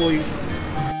job for you.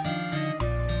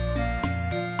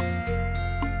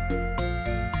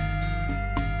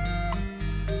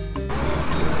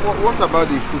 What about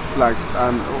the food flags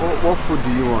and what food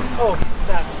do you want? Oh,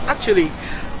 that. Actually,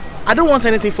 I don't want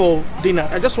anything for dinner.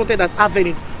 I just wanted an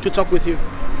avenue to talk with you.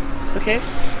 Okay?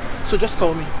 So just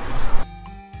call me.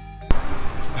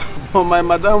 Oh, my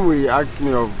madam will ask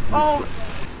me of... Oh,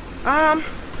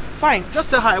 fine. Just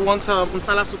tell her I want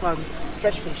masala soup and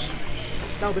fresh fish.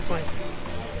 That'll be fine.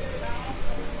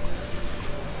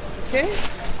 Okay?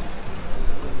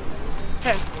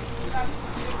 Okay.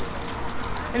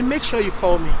 And make sure you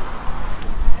call me.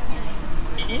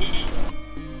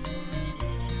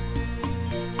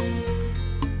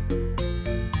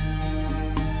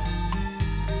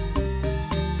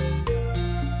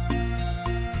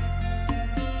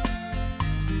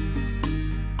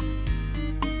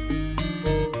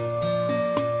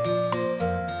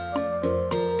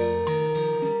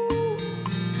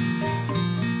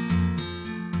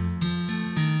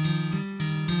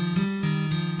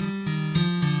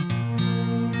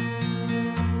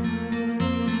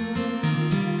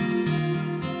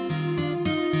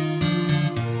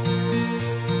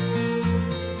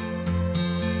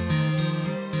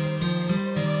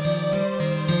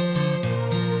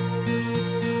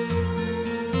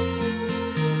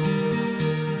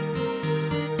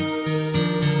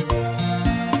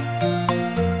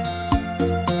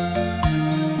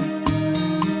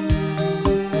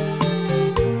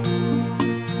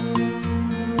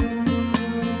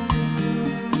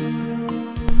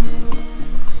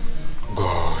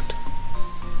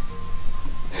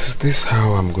 this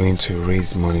how I'm going to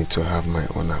raise money to have my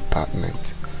own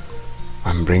apartment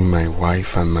and bring my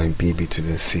wife and my baby to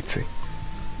the city?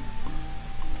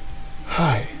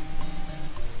 Hi.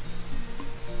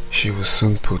 She will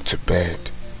soon put to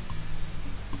bed.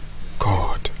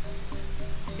 God,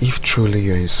 if truly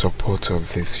you're in support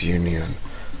of this union,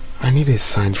 I need a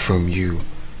sign from you.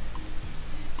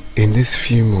 In these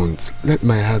few months, let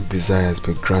my heart desires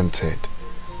be granted.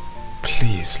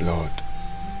 Please, Lord.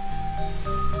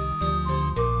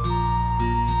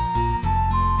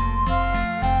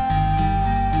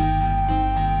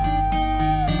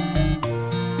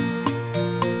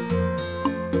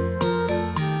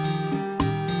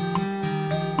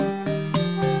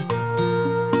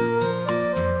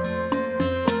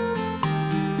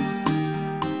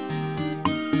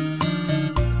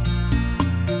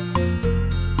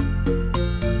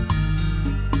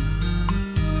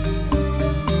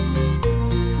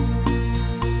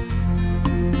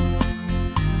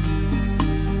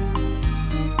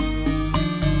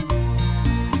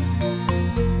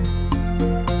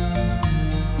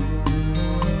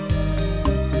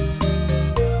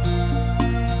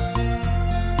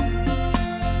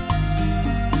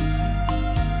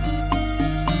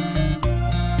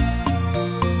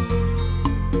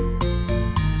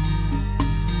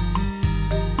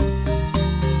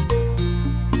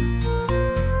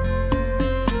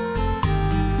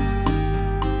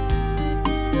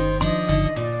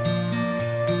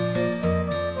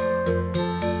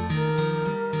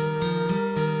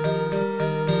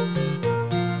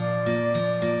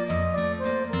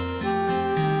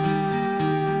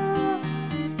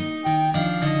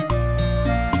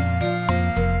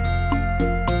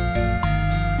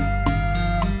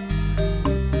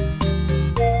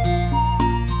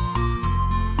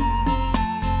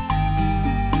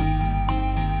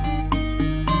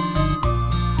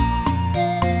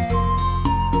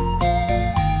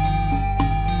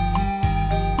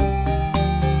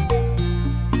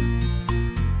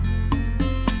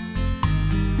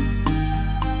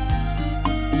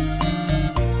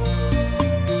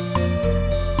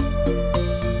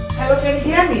 Can you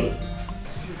hear me?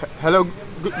 Hello,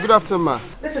 good afternoon, ma.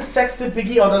 This is Sexy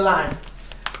Biggie on the line.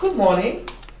 Good morning.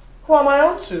 Who am I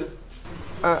on to?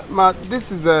 Ma,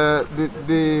 this is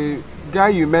the guy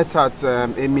you met at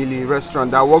Emily restaurant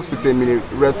that works with Emily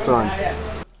restaurant.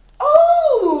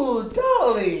 Oh,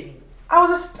 darling. I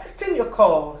was expecting your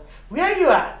call. Where are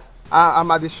you at? I'm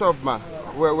at the shop, ma,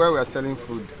 where we are selling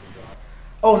food.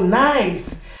 Oh,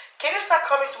 nice. Can you start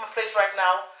coming to my place right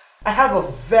now? I have a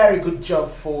very good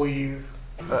job for you.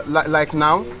 Like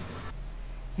now?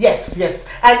 Yes.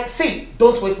 And see,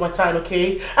 don't waste my time,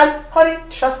 okay? And honey,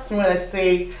 trust me when I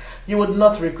say you would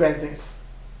not regret this.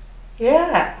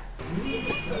 Yeah.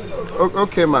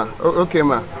 Okay, ma. Okay,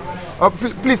 ma.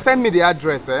 Please send me the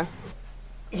address, eh?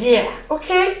 Yeah,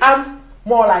 okay.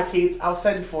 More like it. I'll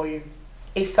send it for you.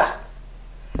 ASAP.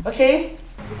 Okay?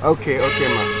 Okay,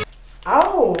 ma.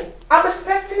 Oh, I'm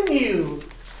expecting you.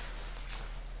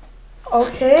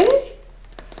 Okay?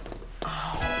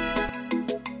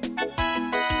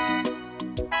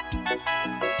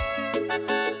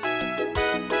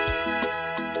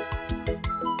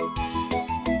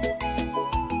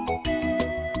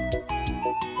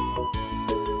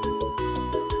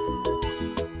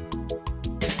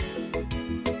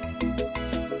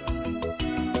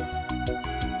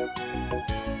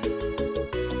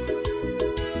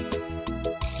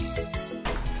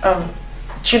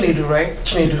 Chinedu, right?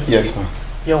 Chinedu. Yes, ma'am.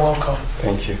 You're welcome.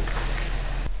 Thank you.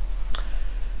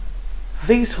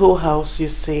 This whole house you're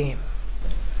seeing,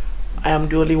 I am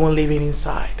the only one living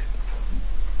inside.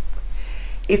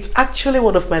 It's actually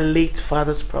one of my late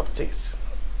father's properties.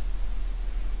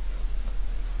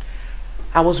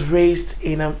 I was raised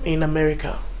in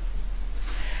America.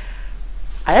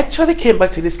 I actually came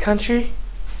back to this country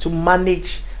to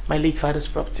manage my late father's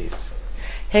properties.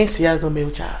 Hence, he has no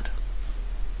male child.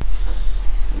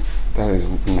 That is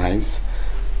nice,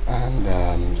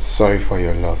 and sorry for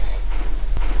your loss.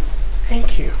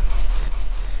 Thank you.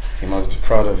 He must be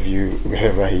proud of you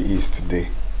wherever he is today.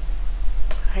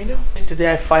 I know.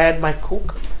 Today I fired my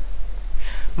cook,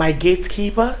 my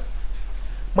gatekeeper,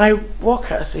 my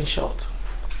workers in short.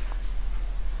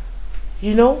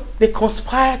 You know, they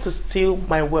conspired to steal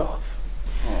my wealth.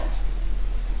 Oh.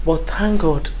 But thank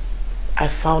God I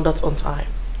found out on time.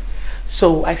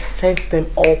 So I sent them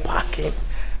all packing.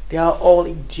 They are all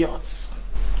idiots.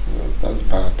 That's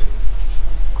bad.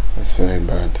 That's very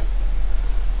bad.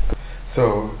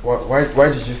 So, why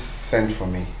did you send for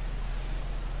me?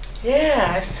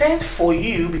 Yeah, I sent for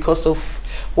you because of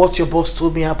what your boss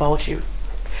told me about you.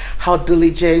 How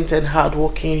diligent and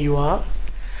hardworking you are.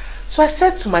 So I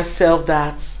said to myself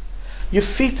that you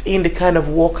fit in the kind of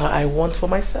worker I want for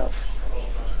myself.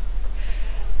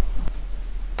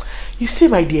 You see,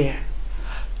 my dear,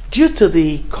 due to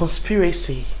the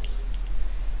conspiracy,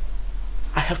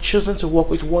 I have chosen to work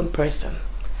with one person.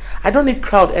 I don't need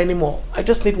crowd anymore. I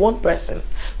just need one person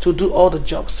to do all the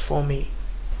jobs for me.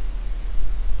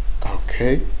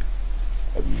 Okay.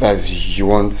 That's you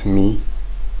want me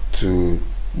to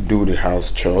do the house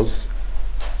chores,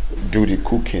 do the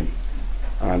cooking,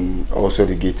 and also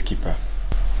the gatekeeper.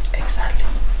 Exactly.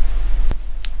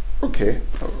 Okay.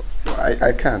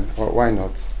 I can. Why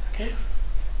not? Okay.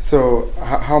 So,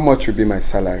 how much will be my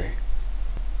salary?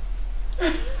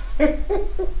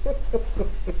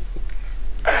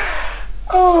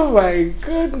 Oh my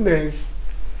goodness.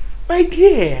 My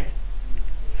dear,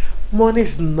 money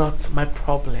is not my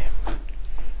problem.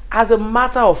 As a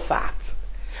matter of fact,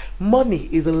 money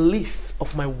is the least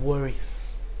of my worries.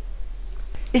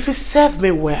 If you serve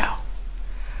me well,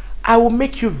 I will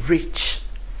make you rich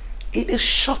in a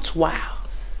short while.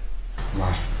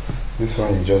 Ma, this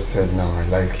one you just said now, I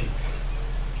like it.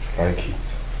 I like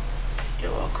it.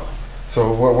 You're welcome.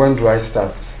 So when do I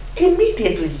start?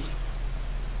 Immediately.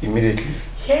 Immediately?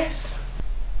 Yes.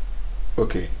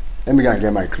 Okay, let me go and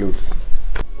get my clothes.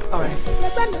 Alright.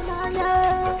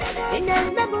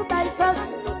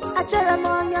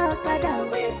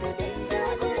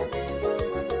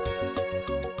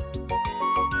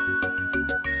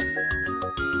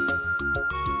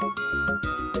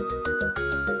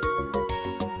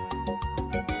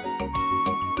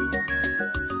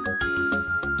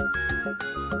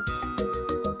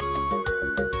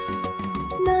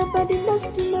 Nobody knows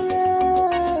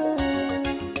tomorrow.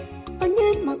 Onye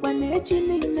magwane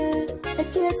chinine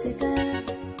echeteka.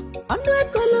 Anu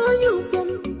ekolo yubem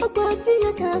okwati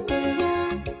yakakonya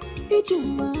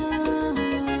ijuma.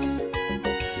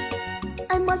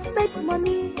 I must make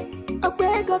money.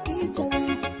 Okwego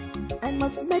kichara. I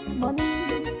must make money.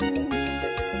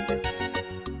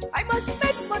 I must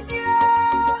make money.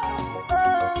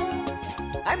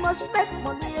 I must make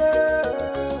money.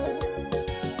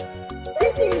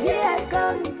 Sitting here I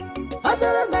come,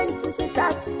 hustle meant to say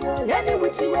that any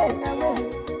which way now.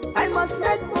 I must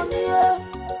make money.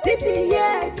 Sitting here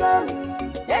I come,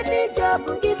 any job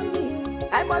will give me.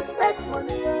 I must make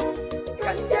money.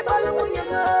 Can't get all when you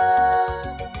know.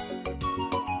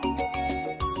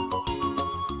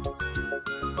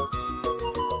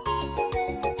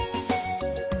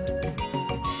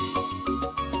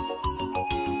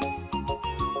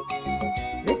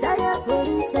 Retired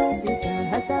police officer,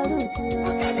 I salute you.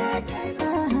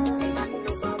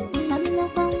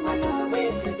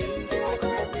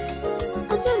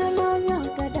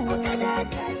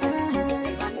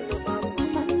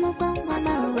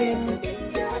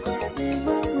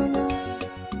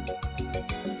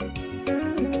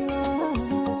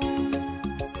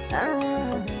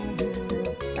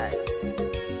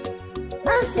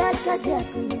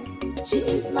 She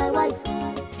is my wife.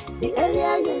 The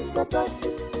earlier you support,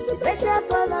 the better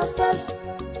for of us.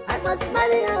 I must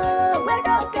marry her,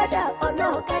 whether Okada or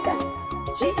no Okada.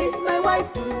 She is my wife.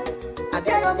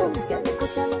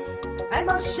 I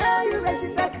must show you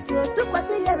respect to pass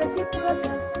your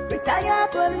reciprocal.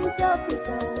 Retired police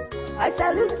officer, I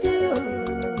salute you.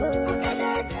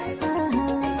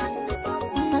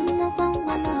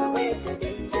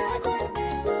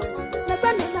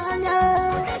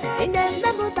 In the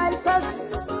level by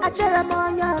first, I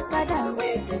Cheramoya Okada.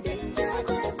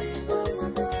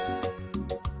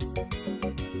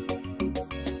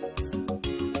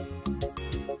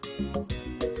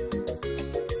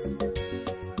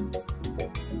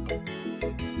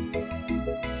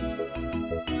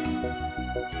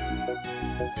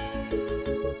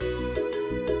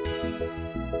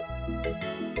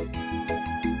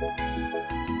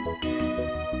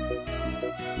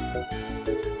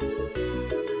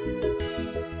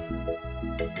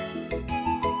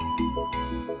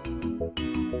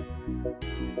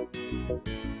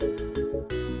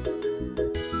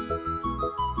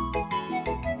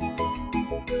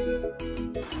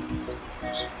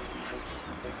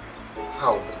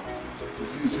 How?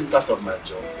 Is it part of my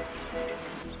job?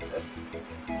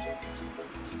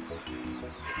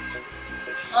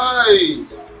 Hi!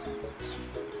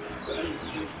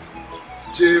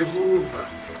 Jehovah!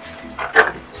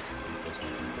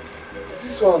 Is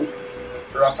this one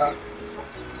rapper?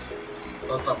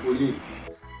 Dr. Pauline?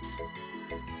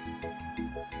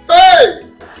 Hey!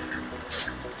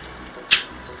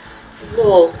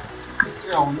 No,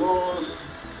 yeah, no,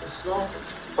 it's not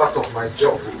part of my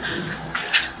job.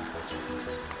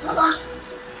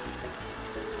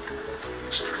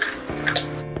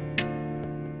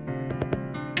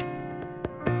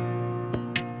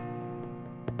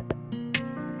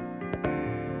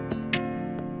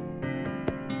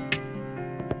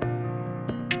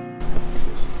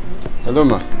 Hello,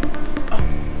 ma.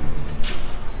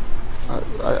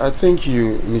 I think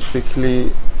you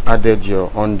mistakenly added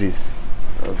your undies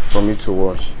for me to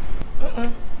wash.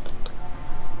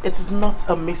 It is not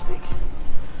a mistake.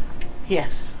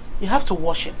 Yes, you have to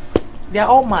wash it. They are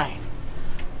all mine.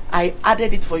 I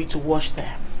added it for you to wash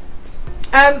them.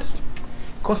 And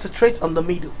concentrate on the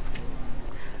middle.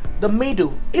 The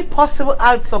middle, if possible,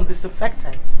 add some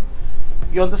disinfectants.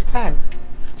 You understand?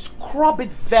 Scrub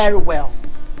it very well.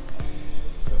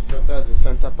 That's the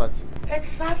center part.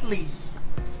 Exactly.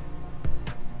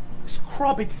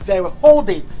 Scrub it very well. Hold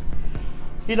it.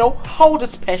 You know, hold it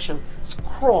special.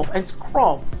 Scrub and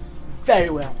scrub very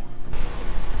well.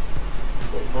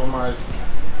 Oh my.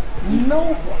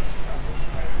 No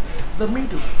what? The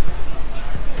middle.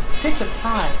 Take your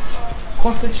time.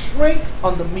 Concentrate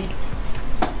on the middle.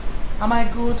 Am I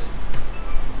good?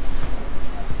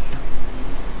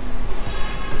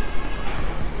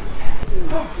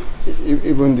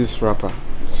 Even this wrapper.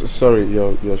 Sorry,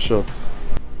 your shorts.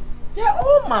 They're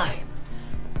all mine.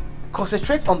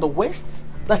 Concentrate on the waist,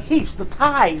 the hips, the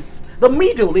thighs, the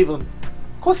middle even.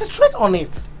 Concentrate on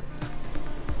it.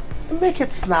 Make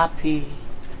it snappy.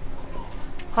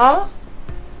 Huh?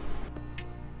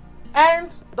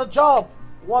 And the job.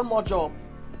 One more job.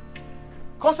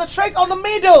 Concentrate on the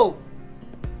middle.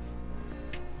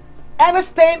 Any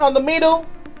stain on the middle,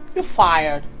 you're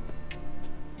fired.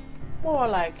 More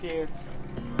like it.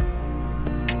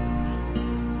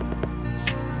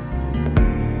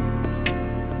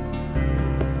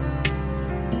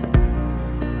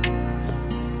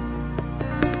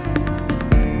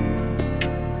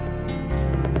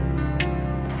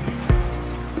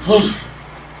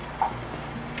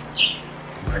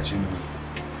 Imagine me,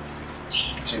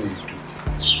 Chinedu,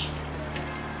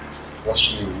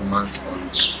 washing a woman's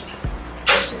undies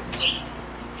because of me.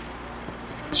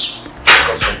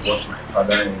 Because of what my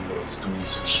father-in-law is doing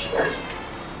to me.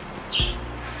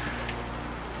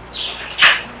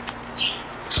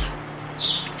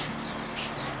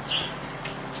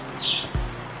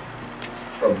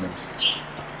 Problems.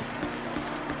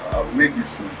 I will make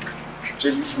this money.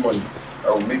 Check this money. I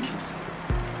will make it.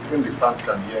 Even the pants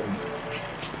can hear me.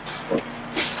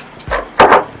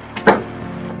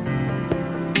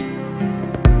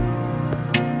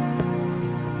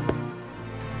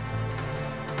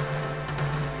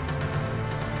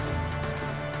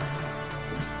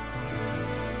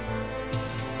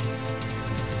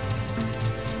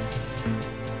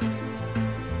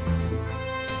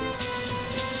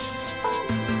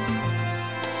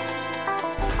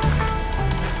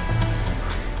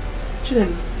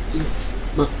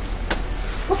 Ma.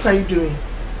 What are you doing?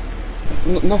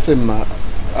 Nothing, ma.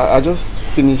 I just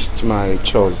finished my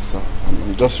chores.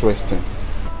 I'm just resting.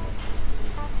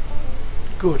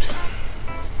 Good.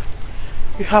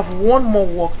 You have one more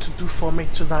work to do for me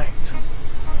tonight.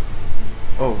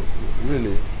 Oh,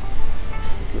 really?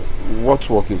 What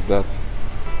work is that?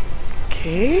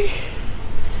 Okay.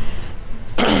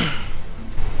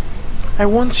 I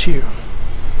want you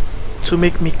to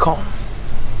make me come.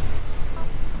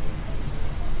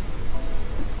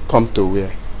 Come to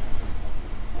where?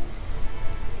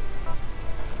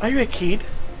 Are you a kid?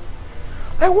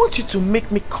 I want you to make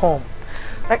me come.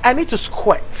 Like I need to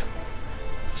squirt.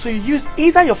 So you use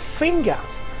either your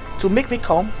fingers to make me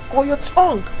come or your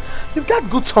tongue. You've got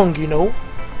good tongue, you know.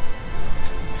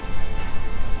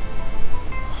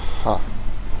 Ha.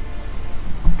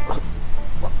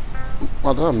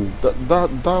 Madam,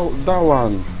 that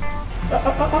one.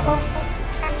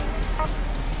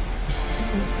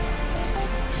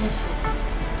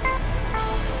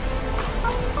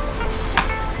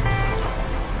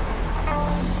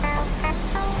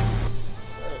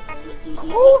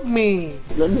 Hold me.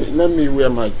 Let me wear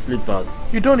my slippers.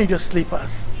 You don't need your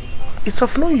slippers. It's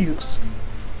of no use.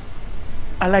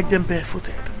 I like them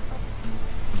barefooted.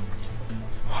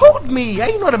 Hold me. Are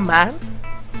you not a man?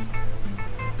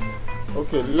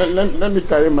 Okay, let me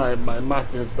carry my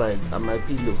mat inside and my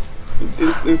pillow.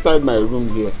 It's inside my room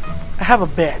here. I have a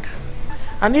bed.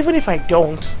 And even if I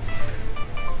don't,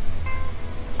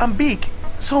 I'm big.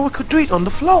 So we could do it on the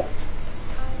floor.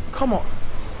 Come on.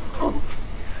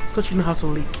 Don't you know how to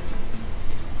lick?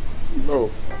 No.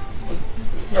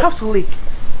 You have to lick.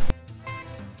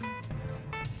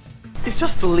 It's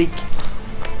just to lick.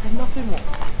 And nothing more.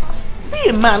 Be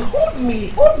a man. Hold me.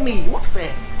 Hold me. What's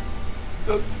there?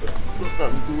 That's what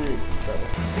I'm doing.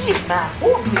 Be a man.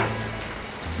 Hold me.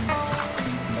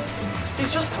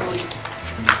 It's just to lick.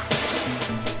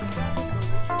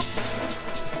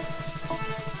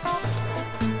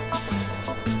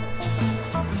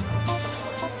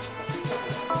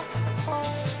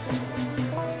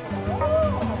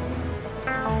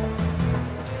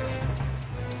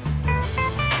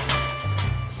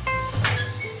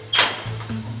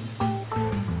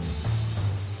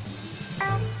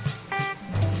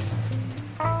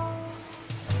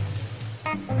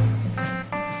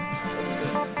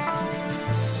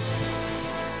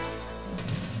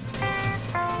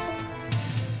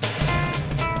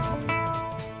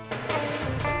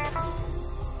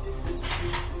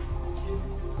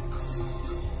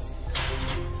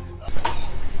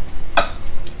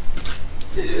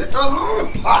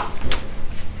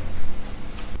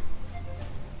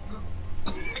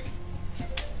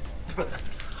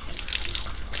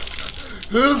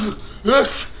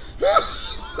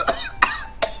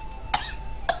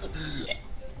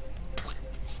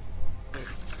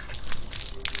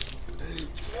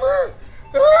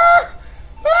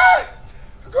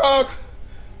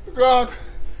 God,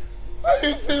 are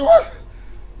you seeing what?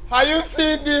 Are you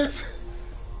seeing this?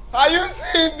 Are you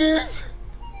seeing this?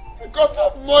 Because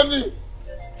of money.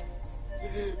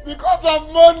 Because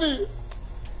of money.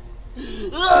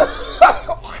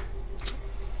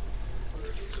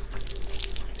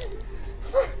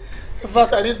 In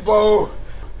fact, I need borrow.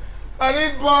 I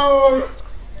need borrow.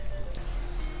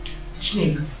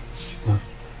 Chinelu,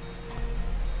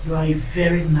 you are a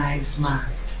very nice man.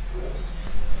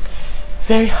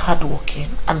 Very hardworking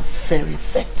and very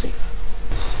effective.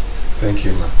 Thank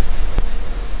you, ma.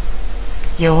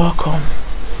 You're welcome.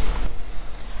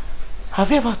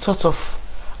 Have you ever thought of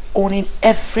owning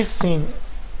everything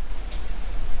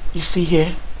you see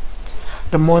here?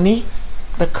 The money,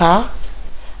 the car,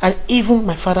 and even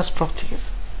my father's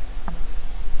properties.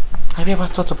 Have you ever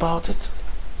thought about it?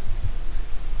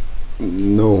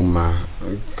 No, ma,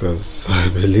 because I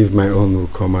believe my own will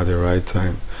come at the right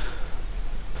time.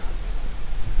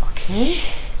 Okay.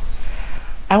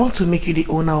 I want to make you the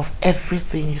owner of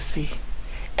everything you see.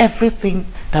 Everything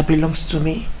that belongs to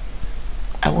me.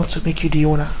 I want to make you the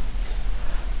owner.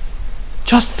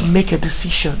 Just make a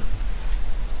decision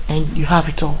and you have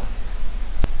it all.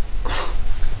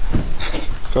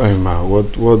 Sorry, ma,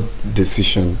 what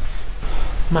decision?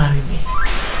 Marry me.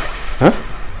 Huh?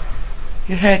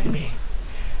 You heard me.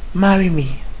 Marry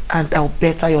me and I'll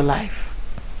better your life.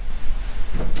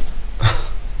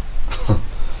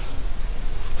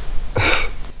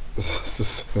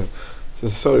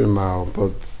 Sorry, ma,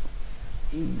 but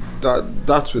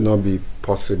that will not be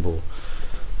possible.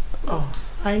 Oh,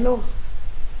 I know.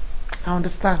 I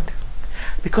understand.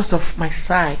 Because of my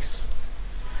size.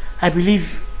 I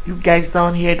believe you guys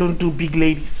down here don't do big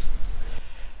ladies.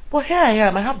 But here I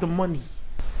am. I have the money.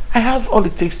 I have all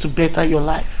it takes to better your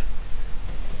life.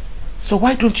 So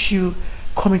why don't you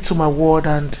come into my world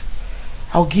and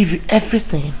I'll give you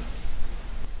everything.